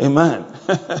God. Amen.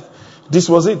 This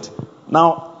was it.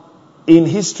 Now, in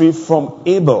history, from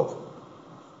Abel,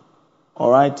 all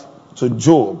right, to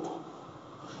Job.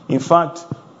 In fact,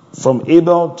 from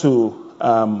Abel to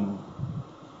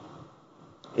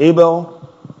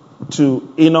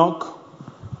Enoch,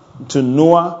 to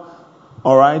Noah.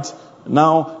 All right.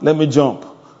 Now let me jump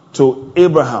to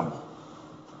Abraham.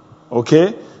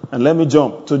 Okay. And let me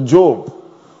jump to Job.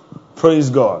 Praise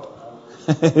God.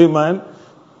 Amen.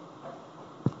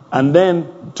 And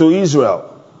then to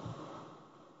Israel.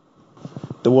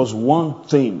 There was one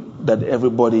thing that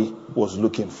everybody was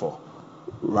looking for.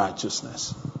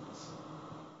 Righteousness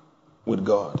with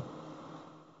God.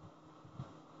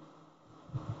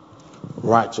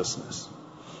 Righteousness.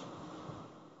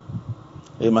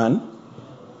 Amen.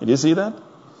 Did you see that?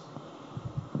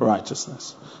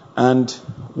 Righteousness. And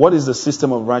what is the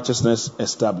system of righteousness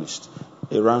established?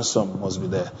 A ransom must be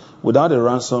there. Without a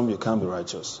ransom, you can't be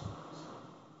righteous.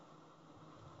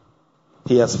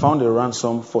 He has found a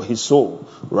ransom for his soul.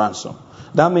 Ransom.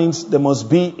 That means there must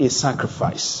be a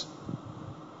sacrifice.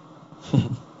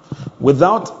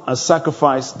 Without a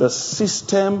sacrifice, the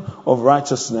system of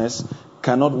righteousness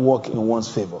cannot work in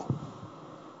one's favor.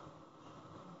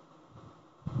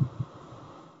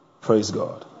 Praise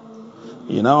God.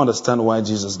 You now understand why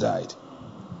Jesus died.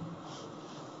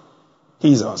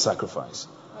 He's our sacrifice.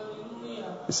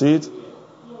 You see it?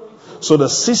 So the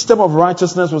system of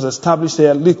righteousness was established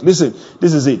here. Listen,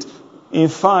 this is it. In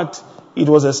fact, it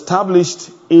was established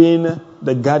in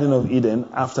the Garden of Eden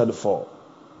after the fall.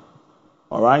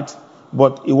 All right?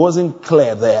 But it wasn't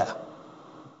clear there.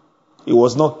 It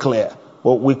was not clear.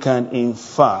 But we can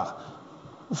infer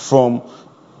from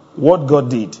what God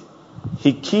did.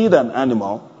 He killed an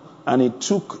animal and he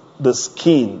took the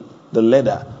skin, the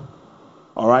leather,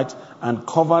 all right, and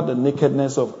covered the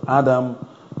nakedness of Adam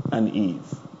and Eve.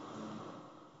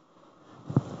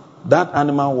 That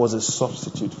animal was a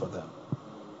substitute for them.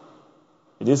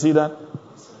 Did you see that?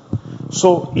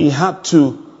 So he had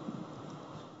to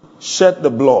shed the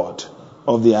blood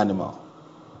of the animal.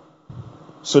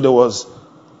 So there was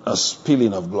a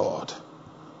spilling of blood.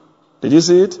 Did you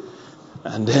see it?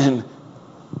 And then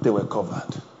they were covered.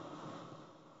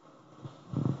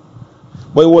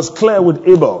 But it was clear with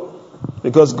Abel,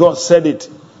 because God said it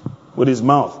with his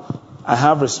mouth. I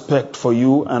have respect for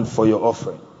you and for your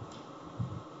offering.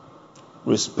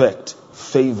 Respect,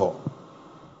 favor.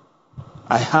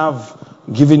 I have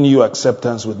given you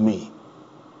acceptance with me.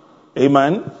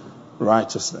 Amen?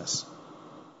 Righteousness.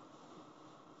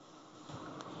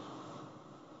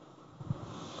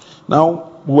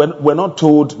 Now, we're not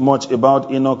told much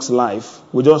about Enoch's life.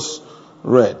 We just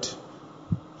read.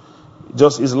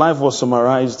 Just his life was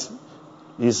summarized,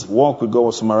 his walk with God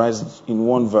was summarized in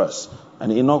one verse.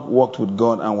 And Enoch walked with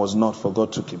God and was not, for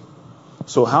God took him.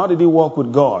 So how did he walk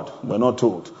with God? We're not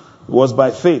told. It was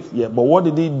by faith, yeah. But what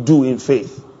did he do in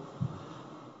faith?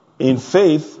 In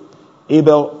faith,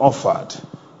 Abel offered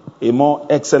a more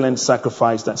excellent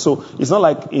sacrifice. So it's not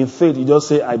like in faith you just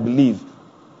say, I believe.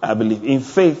 I believe. In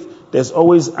faith, there's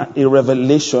always a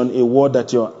revelation, a word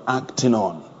that you're acting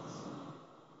on.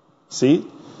 See?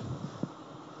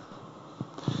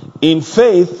 In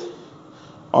faith,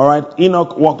 all right,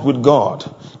 Enoch walked with God.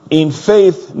 In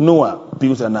faith, Noah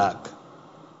built an ark.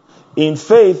 In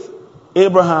faith,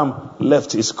 Abraham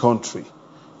left his country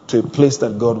to a place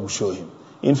that God will show him.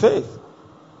 In faith.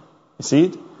 You see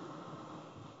it?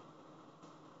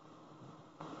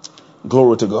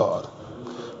 Glory to God.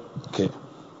 Okay.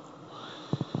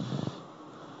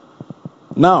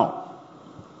 Now,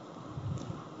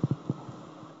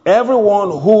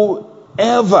 everyone who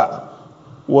ever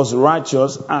was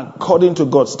righteous according to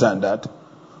God's standard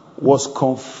was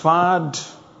conferred,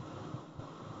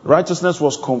 righteousness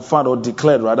was conferred or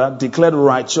declared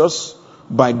righteous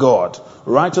by God.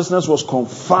 Righteousness was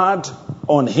conferred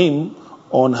on him,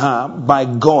 on her, by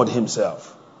God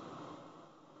himself.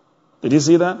 Did you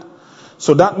see that?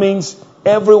 So that means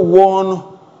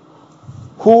everyone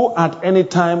who at any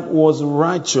time was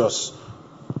righteous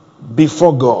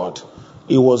before God,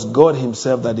 it was God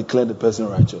himself that declared the person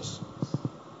righteous.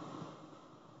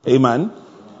 Amen?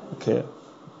 Okay.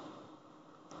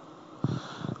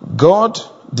 God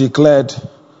declared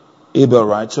Abel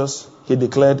righteous. He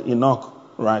declared Enoch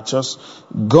righteous.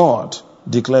 God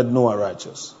declared Noah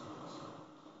righteous.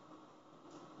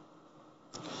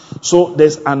 So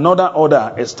there's another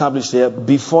order established here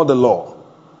before the law.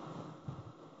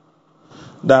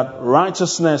 That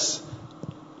righteousness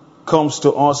comes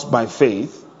to us by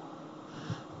faith,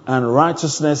 and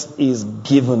righteousness is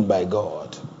given by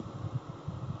God.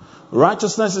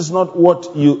 Righteousness is not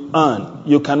what you earn.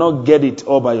 You cannot get it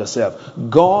all by yourself.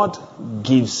 God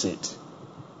gives it.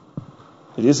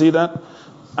 Did you see that?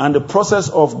 And the process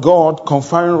of God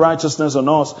conferring righteousness on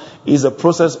us is a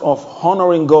process of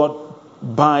honoring God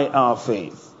by our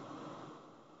faith.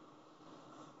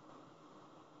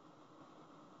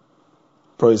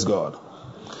 Praise God.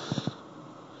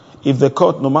 If the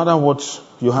court, no matter what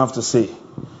you have to say,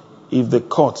 if the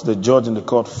court, the judge in the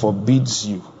court forbids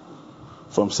you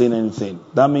from saying anything,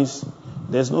 that means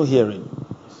there's no hearing.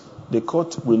 The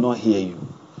court will not hear you.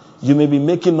 You may be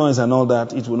making noise and all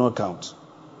that, it will not count.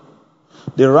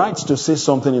 The right to say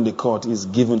something in the court is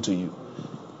given to you.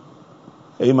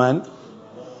 Amen?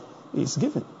 It's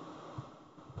given.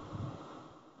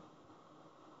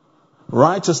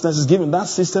 Righteousness is given. That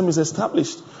system is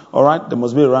established. All right? There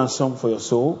must be a ransom for your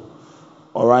soul.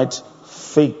 All right?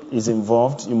 Faith is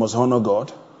involved. You must honor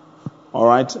God. All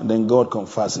right? And then God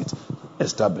confers it.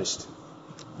 Established.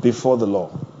 Before the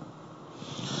law.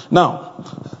 Now,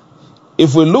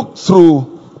 if we look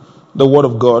through the Word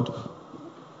of God,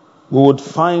 we would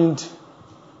find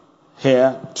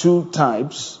here two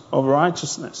types of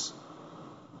righteousness.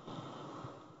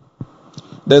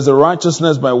 There's a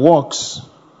righteousness by works,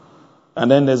 and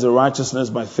then there's a righteousness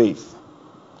by faith.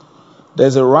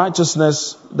 There's a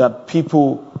righteousness that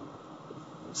people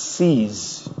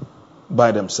seize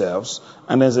by themselves,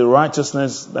 and there's a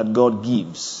righteousness that God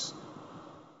gives.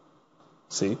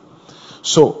 See?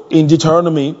 So, in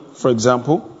Deuteronomy, for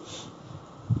example,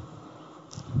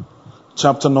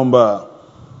 chapter number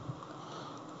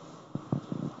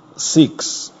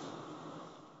 6.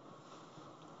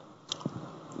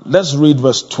 Let's read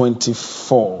verse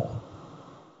 24.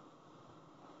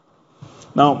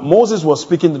 Now, Moses was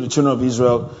speaking to the children of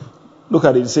Israel. Look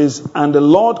at it. It says, "And the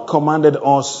Lord commanded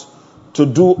us to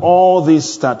do all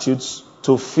these statutes,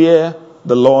 to fear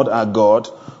the Lord our God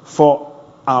for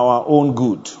our own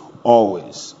good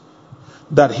always,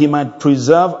 that he might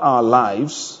preserve our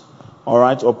lives," all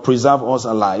right, or preserve us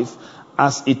alive,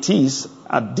 "as it is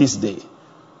at this day.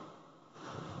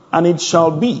 And it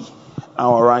shall be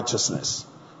our righteousness."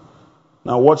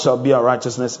 Now, what shall be our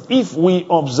righteousness? "If we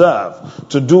observe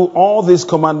to do all these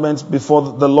commandments before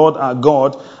the Lord our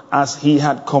God as he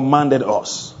had commanded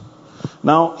us."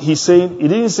 Now, he's saying, he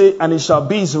didn't say, "and it shall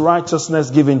be his righteousness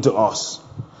given to us."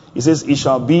 He says, "It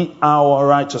shall be our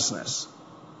righteousness."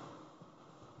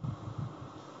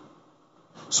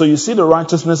 So you see the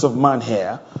righteousness of man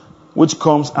here, which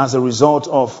comes as a result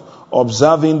of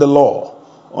observing the law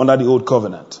under the old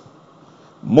covenant.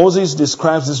 Moses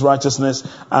describes this righteousness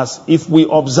as if we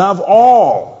observe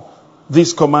all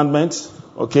these commandments,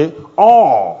 okay,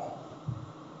 all.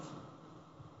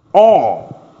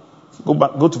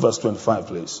 Go to verse 25,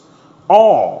 please.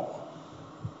 All.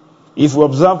 If we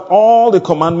observe all the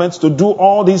commandments, to do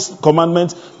all these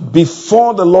commandments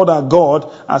before the Lord our God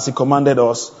as he commanded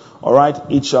us, all right,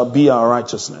 it shall be our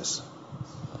righteousness.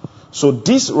 So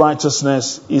this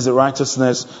righteousness is a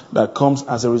righteousness that comes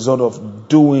as a result of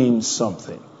doing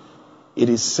something. It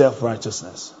is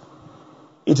self-righteousness.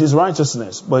 It is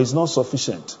righteousness, but it's not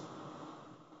sufficient.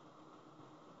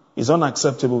 It's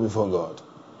unacceptable before God.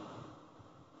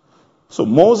 So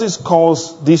Moses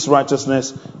calls this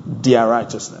righteousness their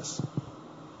righteousness.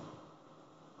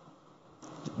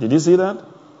 Did you see that?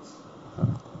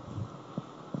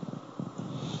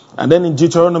 And then in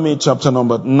Deuteronomy chapter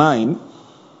number 9,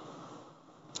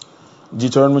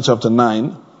 Deuteronomy chapter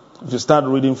 9, if you start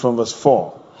reading from verse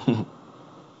 4,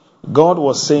 God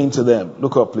was saying to them,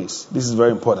 look up please, this is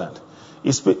very important.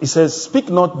 He says, "Speak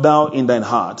not thou in thine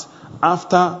heart,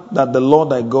 after that the Lord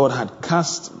thy God had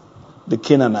cast the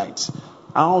Canaanites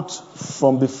out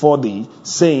from before thee,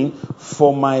 saying,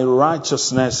 For my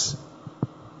righteousness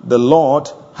the Lord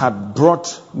had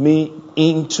brought me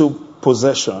into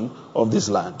possession of this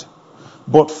land.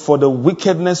 But for the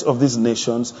wickedness of these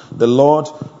nations, the Lord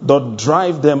doth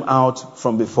drive them out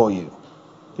from before you."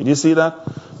 Did you see that?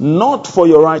 Not for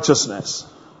your righteousness.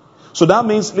 So that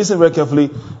means, listen very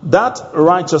carefully, that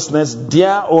righteousness,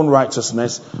 their own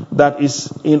righteousness, that is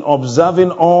in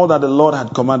observing all that the Lord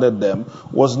had commanded them,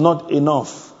 was not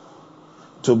enough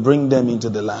to bring them into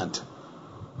the land.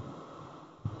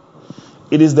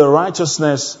 It is the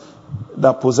righteousness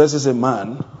that possesses a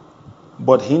man,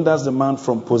 but hinders the man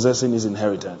from possessing his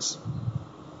inheritance.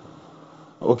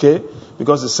 Okay?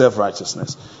 Because it's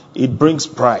self-righteousness. It brings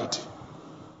pride.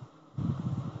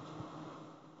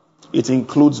 It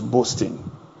includes boasting.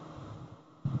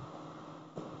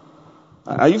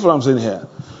 Are you what I'm saying here?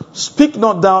 "Speak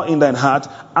not thou in thine heart,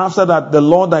 after that the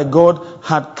Lord thy God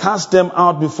had cast them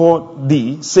out before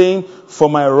thee, saying, For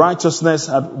my righteousness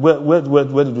had..."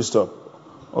 Where did we stop?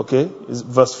 Okay? It's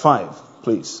verse 5,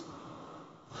 please.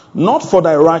 "Not for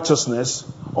thy righteousness,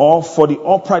 or for the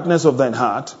uprightness of thine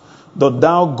heart, doth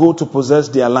thou go to possess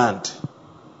their land."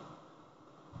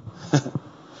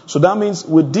 So that means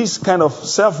with this kind of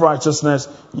self-righteousness,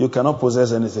 you cannot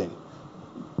possess anything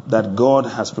that God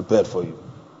has prepared for you.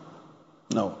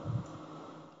 No.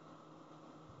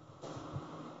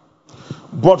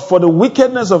 "But for the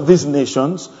wickedness of these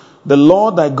nations, the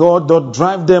Lord thy God doth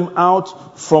drive them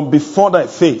out from before thy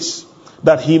face,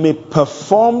 that he may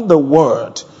perform the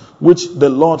word which the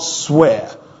Lord sware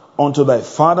unto thy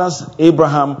fathers,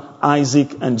 Abraham,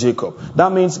 Isaac, and Jacob."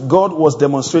 That means God was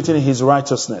demonstrating his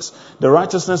righteousness. The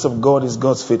righteousness of God is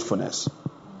God's faithfulness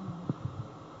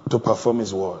to perform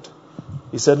his word.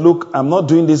 He said, "Look, I'm not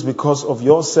doing this because of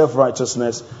your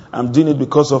self-righteousness. I'm doing it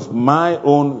because of my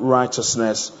own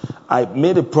righteousness. I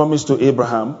made a promise to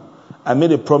Abraham. I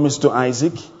made a promise to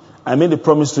Isaac. I made a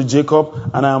promise to Jacob,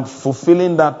 and I am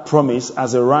fulfilling that promise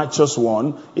as a righteous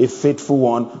one, a faithful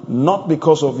one, not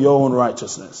because of your own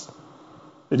righteousness."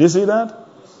 Did you see that?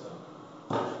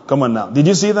 Come on now. Did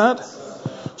you see that?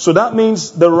 So that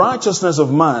means the righteousness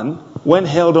of man, when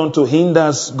held on to,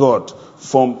 hinders God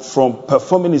from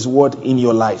performing his word in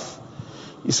your life.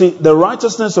 You see, the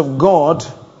righteousness of God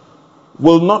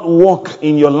will not work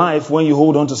in your life when you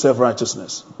hold on to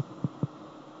self-righteousness.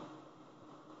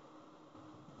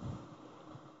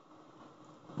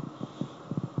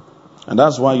 And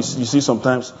that's why you see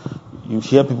sometimes you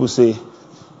hear people say,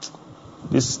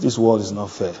 this world is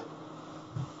not fair.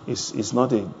 It's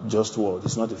not a just world.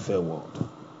 It's not a fair world.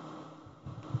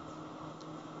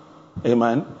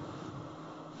 Amen.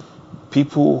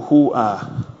 People who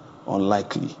are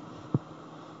unlikely,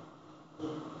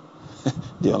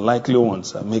 the unlikely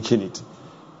ones are making it.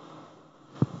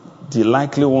 The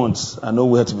likely ones are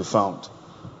nowhere to be found.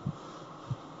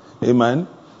 Amen.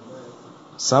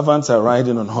 Servants are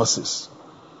riding on horses.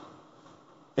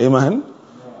 Amen.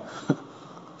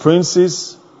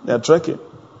 Princes, they are trekking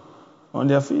on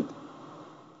their feet.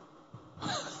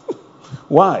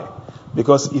 Why?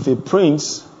 Because if a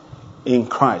prince in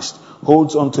Christ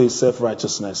holds on to his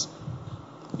self-righteousness,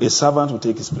 a servant will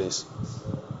take his place.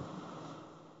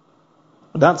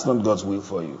 That's not God's will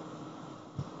for you.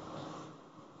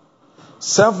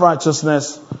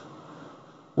 Self-righteousness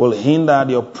will hinder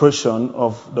the operation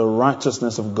of the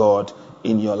righteousness of God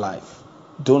in your life.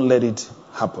 Don't let it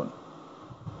happen.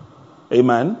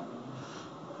 Amen.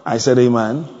 I said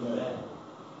amen. Amen.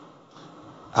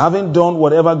 Having done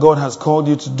whatever God has called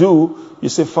you to do, you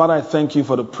say, Father, I thank you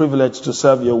for the privilege to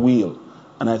serve your will.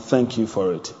 And I thank you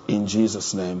for it. In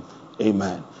Jesus' name,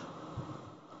 amen.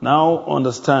 Now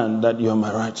understand that you are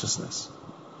my righteousness.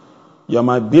 You are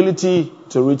my ability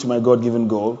to reach my God-given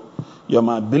goal. You are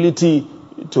my ability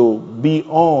to be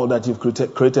all that you've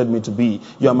created me to be.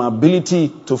 You are my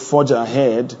ability to forge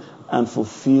ahead and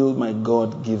fulfill my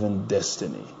God-given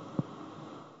destiny.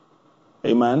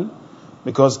 Amen?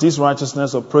 Because this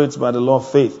righteousness operates by the law of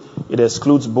faith. It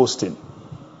excludes boasting.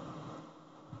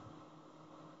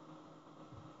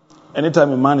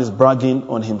 Anytime a man is bragging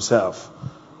on himself,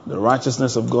 the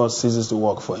righteousness of God ceases to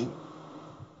work for him.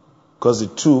 Because the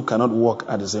two cannot work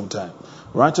at the same time.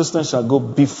 Righteousness shall go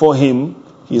before him,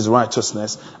 his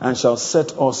righteousness, and shall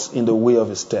set us in the way of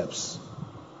his steps.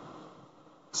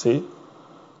 See?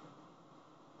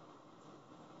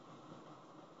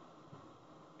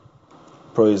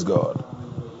 Praise God.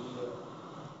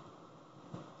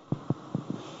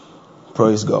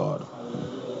 Praise God.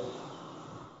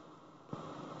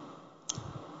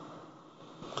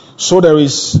 So there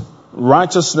is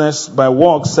righteousness by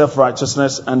works,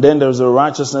 self-righteousness, and then there's a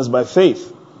righteousness by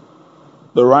faith.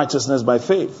 The righteousness by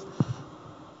faith.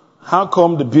 How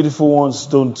come the beautiful ones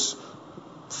don't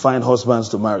find husbands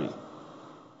to marry?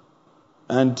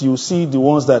 And you see the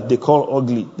ones that they call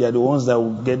ugly, they are the ones that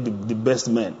will get the best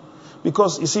men.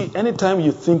 Because, you see, anytime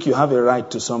you think you have a right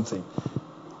to something,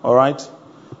 all right,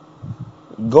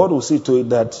 God will see to it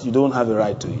that you don't have a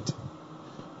right to it.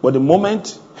 But the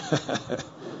moment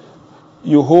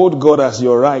you hold God as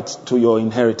your right to your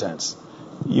inheritance,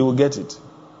 you will get it.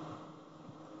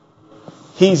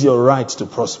 He's your right to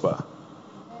prosper.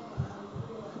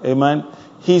 Amen.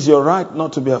 He's your right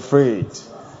not to be afraid.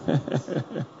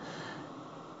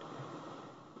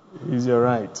 He's your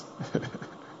right.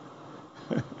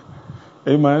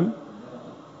 Amen.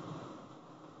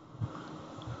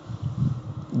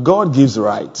 God gives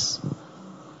rights.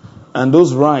 And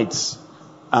those rights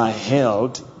are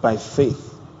held by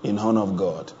faith in honor of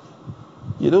God.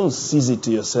 You don't seize it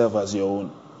to yourself as your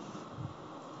own.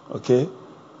 Okay?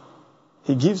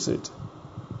 He gives it.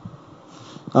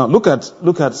 Now look at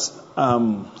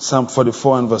Psalm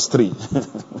 44 and verse 3.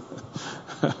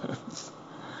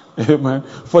 Amen.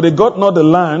 For they got not the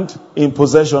land in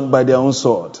possession by their own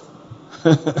sword.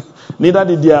 Neither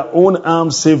did their own arm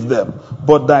save them,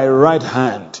 but thy right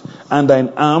hand and thine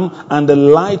arm and the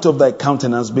light of thy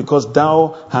countenance, because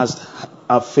thou hast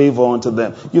a favor unto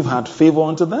them. You've had favor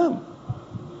unto them.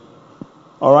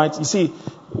 All right. You see,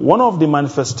 one of the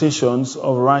manifestations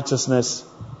of righteousness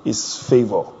is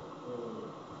favor.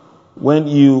 When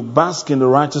you bask in the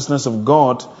righteousness of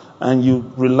God and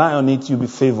you rely on it, you'll be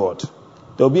favored.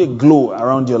 There'll be a glow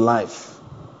around your life.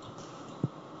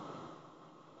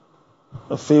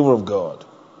 The favor of God.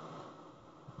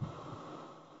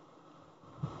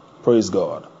 Praise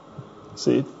God.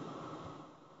 See it?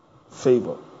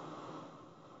 Favor.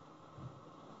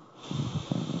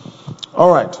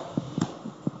 All right.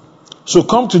 So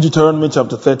come to Deuteronomy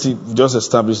chapter 30. We've just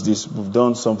established this. We've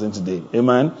done something today.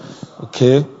 Amen.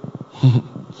 Okay.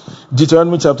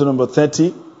 Deuteronomy chapter number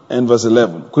 30 and verse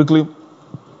 11. Quickly.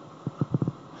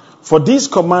 For this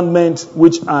commandment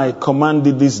which I command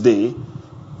thee this day,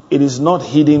 it is not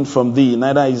hidden from thee,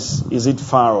 neither is it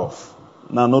far off.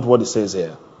 Now note what it says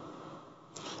here.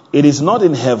 It is not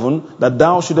in heaven, that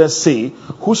thou shouldest say,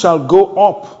 who shall go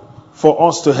up for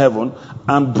us to heaven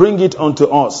and bring it unto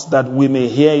us, that we may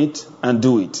hear it and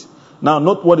do it. Now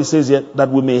note what it says here, that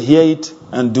we may hear it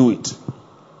and do it.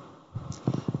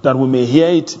 That we may hear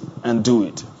it and do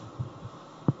it.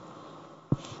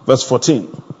 Verse 14.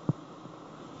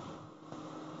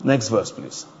 Next verse,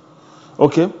 please.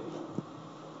 Okay.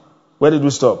 Where did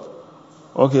we stop?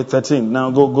 Okay, 13.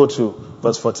 Now go to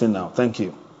verse 14 now. Thank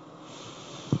you.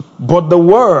 But the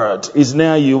word is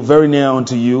near you, very near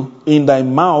unto you, in thy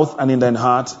mouth and in thine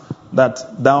heart,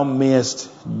 that thou mayest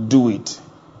do it.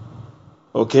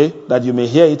 Okay? That you may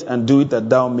hear it and do it, that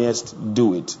thou mayest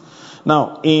do it.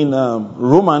 Now, in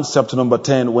Romans chapter number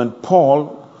 10, when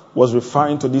Paul was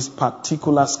referring to this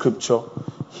particular scripture,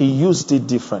 he used it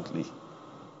differently.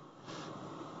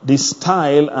 The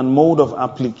style and mode of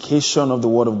application of the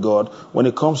Word of God when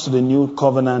it comes to the new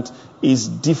covenant is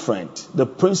different. The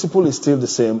principle is still the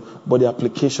same, but the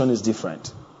application is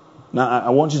different. Now,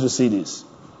 I want you to see this.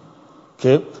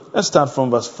 Okay? Let's start from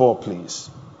verse 4,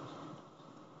 please.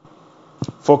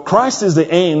 For Christ is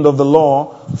the end of the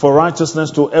law for righteousness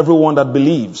to everyone that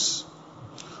believes.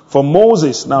 For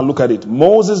Moses, now look at it.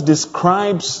 Moses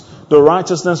describes the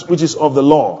righteousness which is of the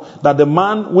law, that the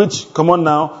man which, come on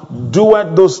now,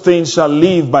 doeth those things shall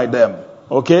live by them.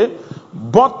 Okay?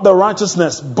 But the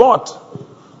righteousness, but.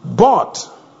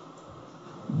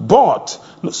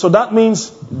 So that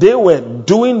means they were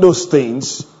doing those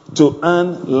things to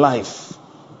earn life.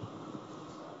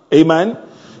 Amen?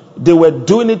 They were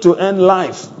doing it to earn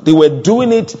life. They were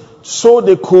doing it so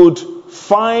they could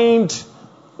find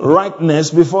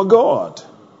rightness before God.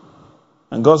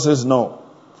 And God says, no,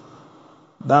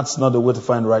 that's not the way to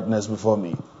find rightness before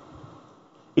me.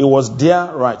 It was their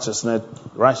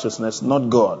righteousness, not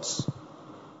God's.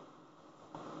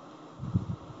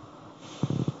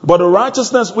 But the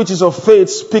righteousness which is of faith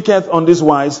speaketh on this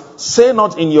wise, say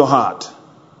not in your heart.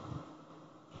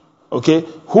 Okay,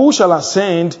 who shall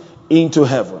ascend into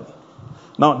heaven?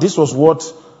 Now, this was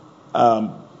what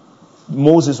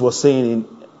Moses was saying in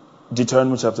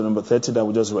Deuteronomy chapter number 30 that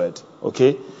we just read.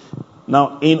 Okay?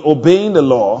 Now, in obeying the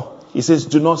law, he says,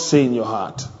 do not say in your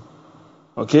heart.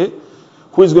 Okay?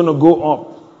 Who is going to go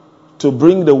up to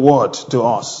bring the word to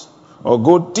us? Or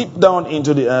go deep down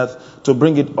into the earth to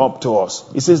bring it up to us?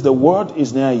 He says, the word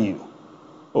is near you.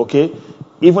 Okay?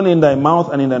 Even in thy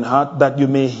mouth and in thine heart, that you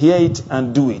may hear it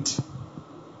and do it.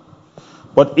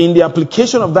 But in the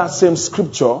application of that same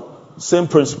scripture, same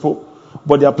principle,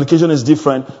 but the application is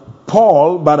different,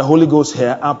 Paul, by the Holy Ghost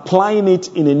here, applying it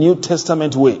in a New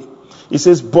Testament way. He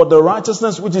says, but the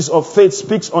righteousness which is of faith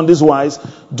speaks on this wise,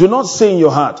 do not say in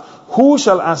your heart, who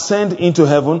shall ascend into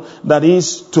heaven, that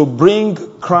is, to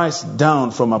bring Christ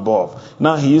down from above.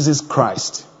 Now he uses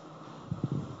Christ.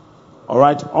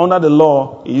 Alright, under the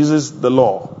law, he uses the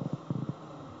law.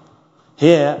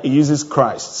 Here, he uses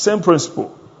Christ. Same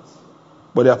principle,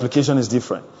 but the application is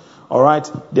different.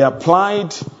 Alright, they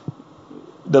applied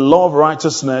the law of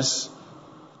righteousness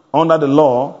under the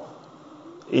law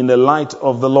in the light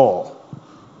of the law.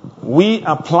 We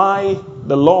apply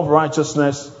the law of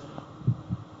righteousness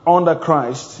under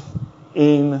Christ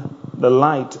in the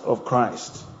light of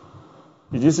Christ.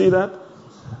 Did you see that?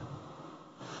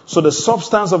 So the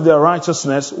substance of their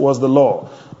righteousness was the law.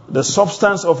 The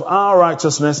substance of our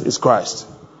righteousness is Christ.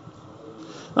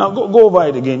 Now go over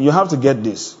it again. You have to get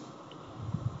this.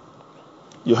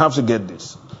 You have to get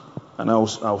this. And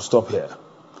I'll stop here.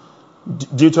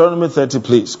 Deuteronomy 30,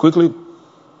 please. Quickly.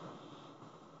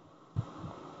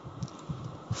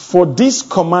 For this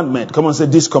commandment, come on, say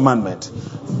this commandment.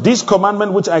 This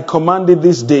commandment which I commanded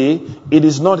this day, it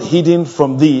is not hidden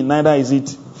from thee, neither is it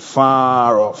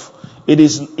far off. It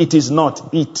is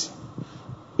not it.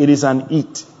 It is an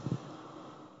it.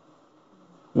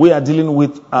 We are dealing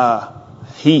with a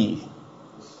he.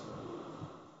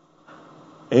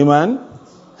 Amen?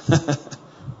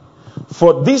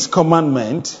 For this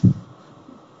commandment,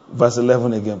 verse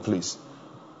 11 again, please.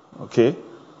 Okay?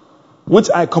 Which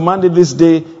I commanded this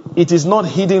day, it is not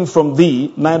hidden from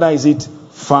thee, neither is it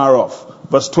far off.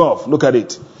 Verse 12, look at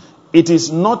it. It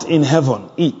is not in heaven,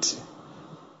 it,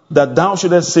 that thou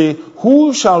shouldest say,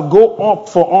 who shall go up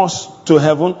for us to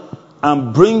heaven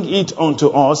and bring it unto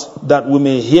us, that we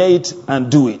may hear it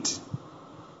and do it.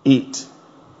 It.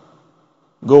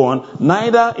 Go on.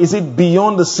 Neither is it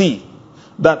beyond the sea,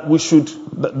 that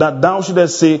thou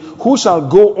shouldest say, who shall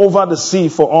go over the sea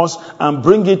for us and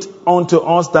bring it unto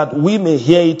us, that we may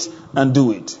hear it and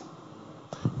do it.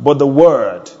 But the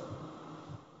word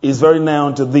is very nigh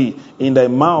unto thee, in thy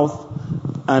mouth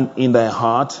and in thy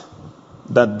heart,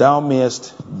 that thou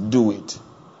mayest do it.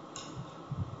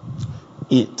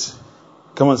 It.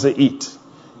 Come on, say eat.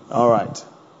 All right.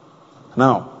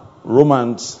 Now,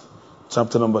 Romans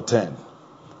chapter number 10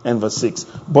 and verse 6.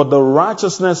 But the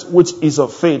righteousness which is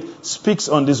of faith speaks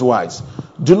on this wise.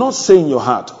 Do not say in your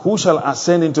heart, who shall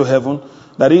ascend into heaven?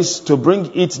 That is, to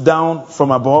bring it down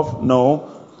from above?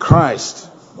 No, Christ.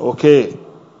 Okay.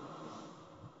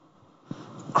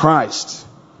 Christ.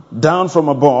 Down from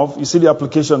above. You see the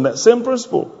application there. Same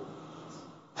principle.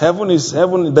 Heaven is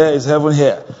heaven there, is heaven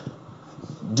here.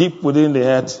 Deep within the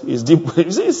earth is deep within.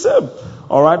 You see, it's same.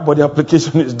 All right, but the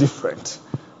application is different.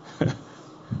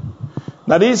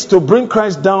 That is, to bring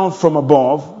Christ down from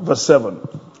above. Verse 7.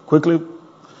 Quickly.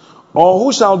 Or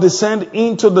who shall descend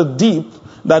into the deep?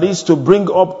 That is, to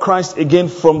bring up Christ again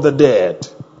from the dead.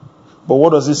 But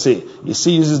what does he say? He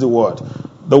still uses the word.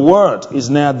 The word is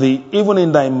near thee, even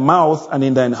in thy mouth and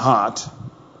in thine heart,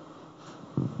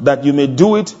 that you may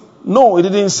do it. No, it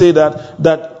didn't say that.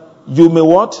 That you may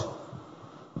what?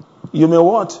 You may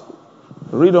what?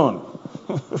 Read on.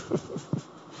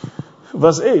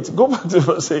 Verse 8. Go back to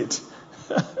verse 8.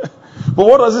 But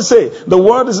what does it say? The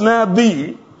word is near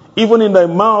thee, even in thy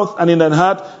mouth and in thine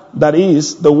heart. That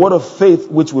is the word of faith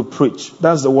which we preach.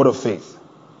 That's the word of faith.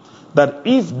 That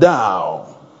if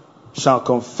thou shalt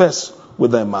confess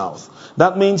with thy mouth.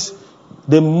 That means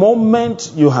the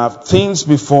moment you have things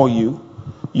before you,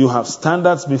 you have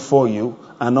standards before you,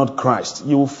 and not Christ,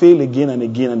 you will fail again and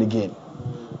again and again,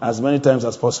 as many times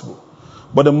as possible.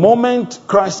 But the moment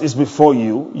Christ is before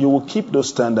you, you will keep those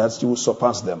standards, you will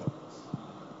surpass them.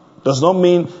 Does not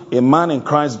mean a man in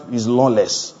Christ is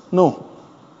lawless. No.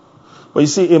 But you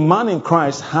see, a man in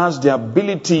Christ has the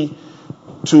ability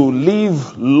to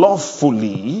live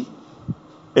lawfully,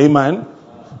 amen,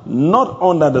 not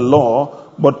under the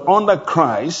law, but under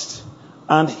Christ,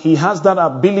 and he has that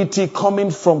ability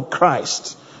coming from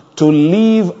Christ to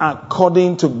live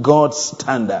according to God's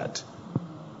standard.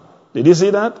 Did you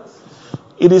see that?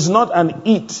 It is not an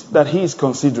it that he is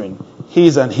considering. He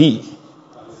is an he.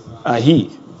 A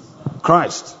he.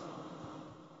 Christ.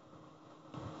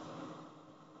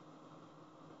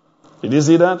 Did you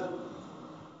see that?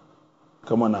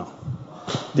 Come on now.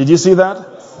 Did you see that?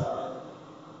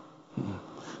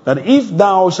 That if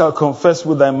thou shalt confess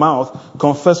with thy mouth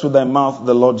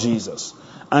the Lord Jesus,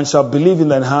 and shalt believe in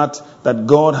thine heart that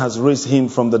God has raised him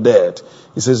from the dead,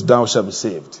 he says, thou shalt be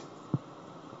saved.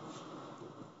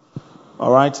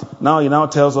 All right. Now he now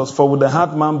tells us, for with the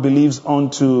heart man believes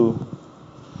unto.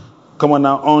 Come on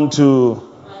now, unto.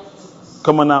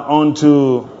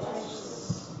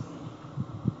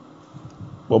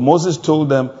 But Moses told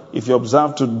them, if you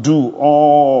observe to do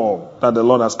all that the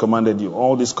Lord has commanded you,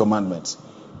 all these commandments,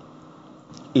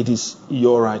 it is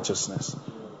your righteousness.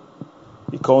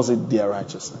 He calls it their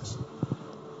righteousness.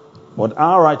 But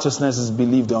our righteousness is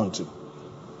believed unto.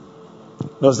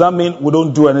 Does that mean we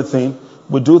don't do anything?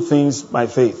 We do things by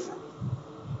faith.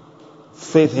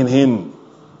 Faith in him.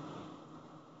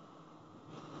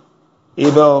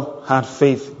 Abel had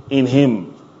faith in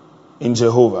him, in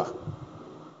Jehovah.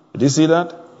 Did you see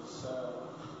that?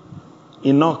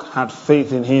 Enoch had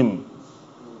faith in him,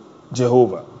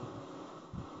 Jehovah.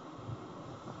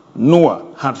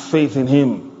 Noah had faith in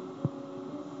him.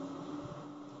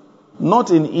 Not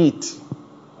in it.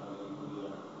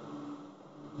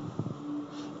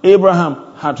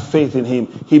 Abraham had faith in him.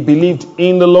 He believed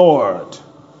in the Lord.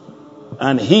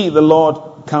 And he, the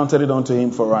Lord, counted it unto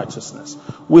him for righteousness.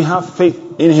 We have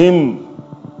faith in him.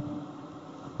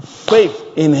 Faith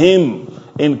in him,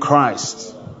 in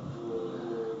Christ.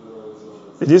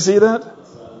 Did you see that?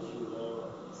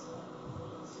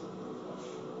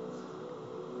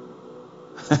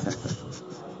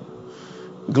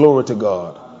 Glory to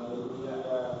God.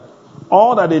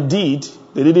 All that they did,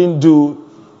 they didn't do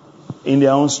in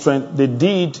their own strength. They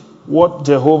did what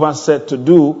Jehovah said to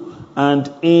do, and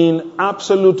in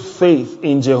absolute faith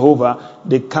in Jehovah,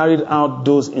 they carried out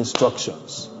those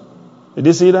instructions. Did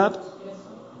you see that?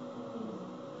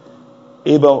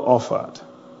 Abel offered.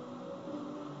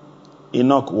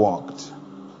 Enoch walked.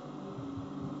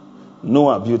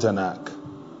 Noah built an ark.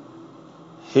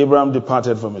 Abraham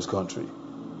departed from his country.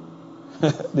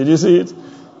 Did you see it?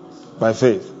 By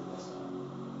faith.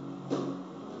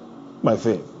 By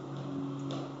faith.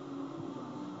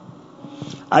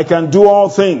 I can do all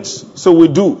things. So we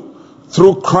do.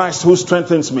 Through Christ who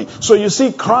strengthens me. So you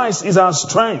see, Christ is our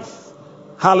strength.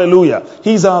 Hallelujah.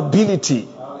 He's our ability.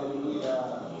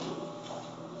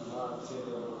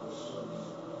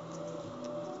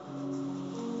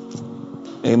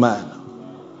 Amen.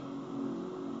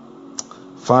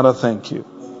 Father, thank you.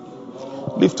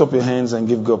 Lift up your hands and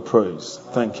give God praise.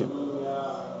 Thank you.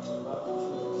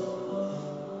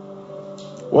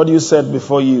 What you said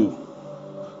before you,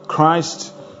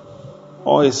 Christ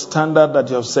or a standard that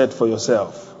you have set for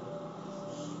yourself?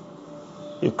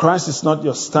 If Christ is not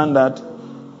your standard,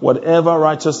 whatever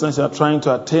righteousness you are trying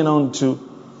to attain unto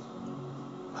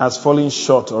has fallen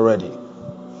short already.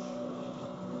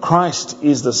 Christ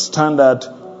is the standard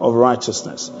of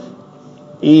righteousness.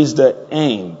 He is the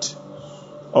end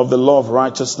of the law of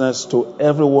righteousness to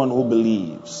everyone who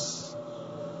believes.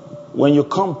 When you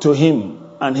come to Him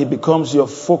and He becomes your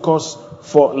focus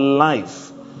for life,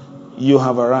 you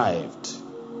have arrived.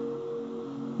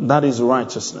 That is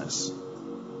righteousness.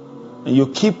 And you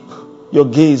keep your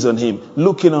gaze on Him,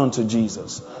 looking unto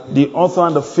Jesus, the author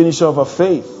and the finisher of our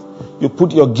faith. You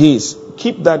put your gaze,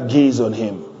 keep that gaze on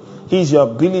Him. He's your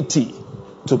ability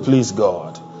to please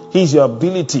God. He's your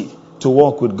ability to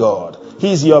walk with God.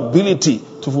 He's your ability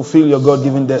to fulfill your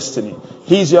God-given destiny.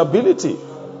 He's your ability.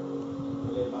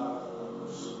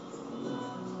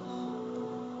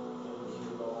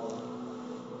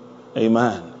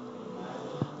 Amen.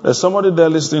 There's somebody there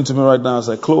listening to me right now as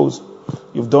I close.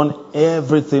 You've done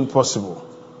everything possible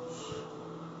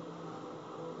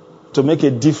to make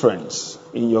a difference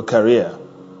in your career,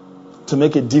 to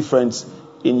make a difference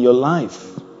in your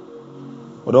life,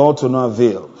 but all to no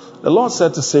avail. The Lord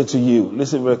said to say to you,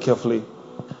 listen very carefully,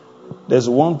 there's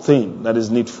one thing that is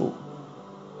needful.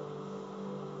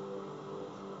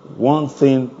 One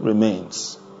thing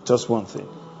remains. Just one thing.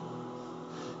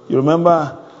 You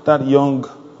remember that young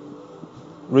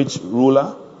rich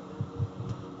ruler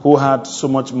who had so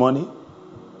much money,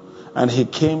 and he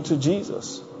came to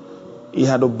Jesus. He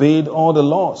had obeyed all the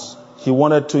laws. He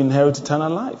wanted to inherit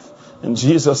eternal life. And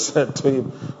Jesus said to him,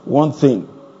 one thing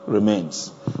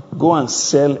remains. Go and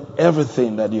sell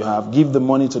everything that you have. Give the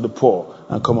money to the poor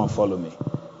and come and follow me.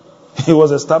 He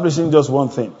was establishing just one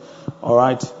thing. All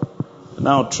right,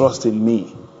 now trust in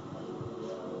me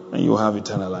and you have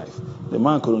eternal life. The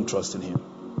man couldn't trust in him.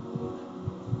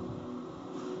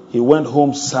 He went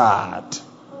home sad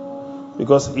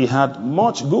because he had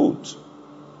much goods,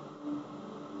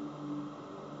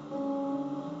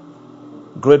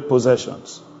 great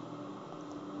possessions.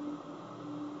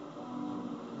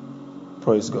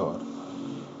 Praise God.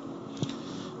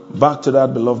 Back to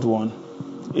that beloved one.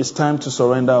 It's time to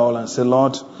surrender all and say,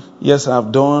 Lord, yes, I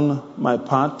have done my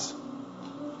part,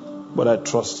 but I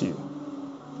trust you.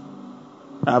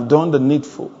 I have done the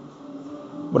needful,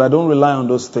 but I don't rely on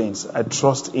those things. I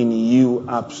trust in you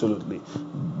absolutely.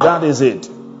 That is it.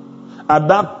 At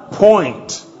that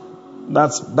point,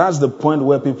 that's the point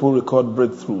where people record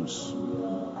breakthroughs.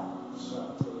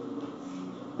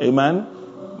 Amen?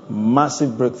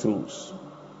 Massive breakthroughs.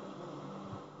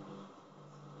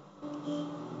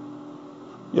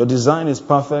 Your design is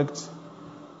perfect.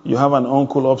 You have an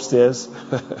uncle upstairs.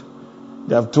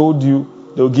 They have told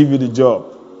you they'll give you the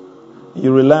job.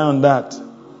 You rely on that.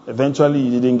 Eventually,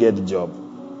 you didn't get the job.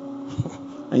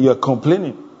 And you are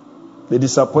complaining. They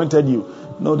disappointed you.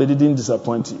 No, they didn't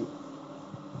disappoint you.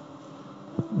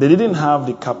 They didn't have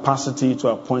the capacity to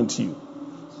appoint you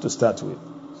to start with.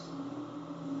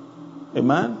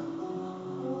 Amen?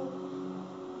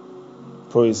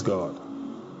 Praise God.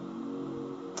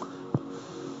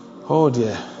 Oh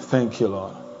dear. Thank you,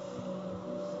 Lord.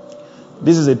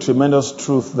 This is a tremendous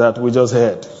truth that we just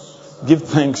heard. Give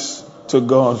thanks to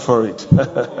God for it.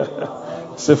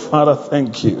 Say, Father,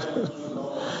 thank you.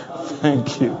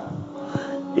 Thank you.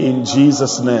 In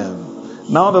Jesus' name.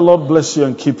 Now the Lord bless you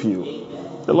and keep you.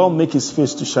 The Lord make His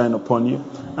face to shine upon you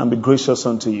and be gracious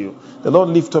unto you. The Lord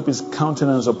lift up His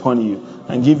countenance upon you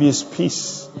and give you His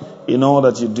peace in all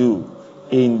that you do.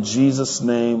 In Jesus'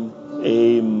 name,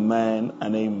 amen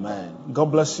and amen.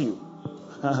 God bless you.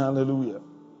 Hallelujah.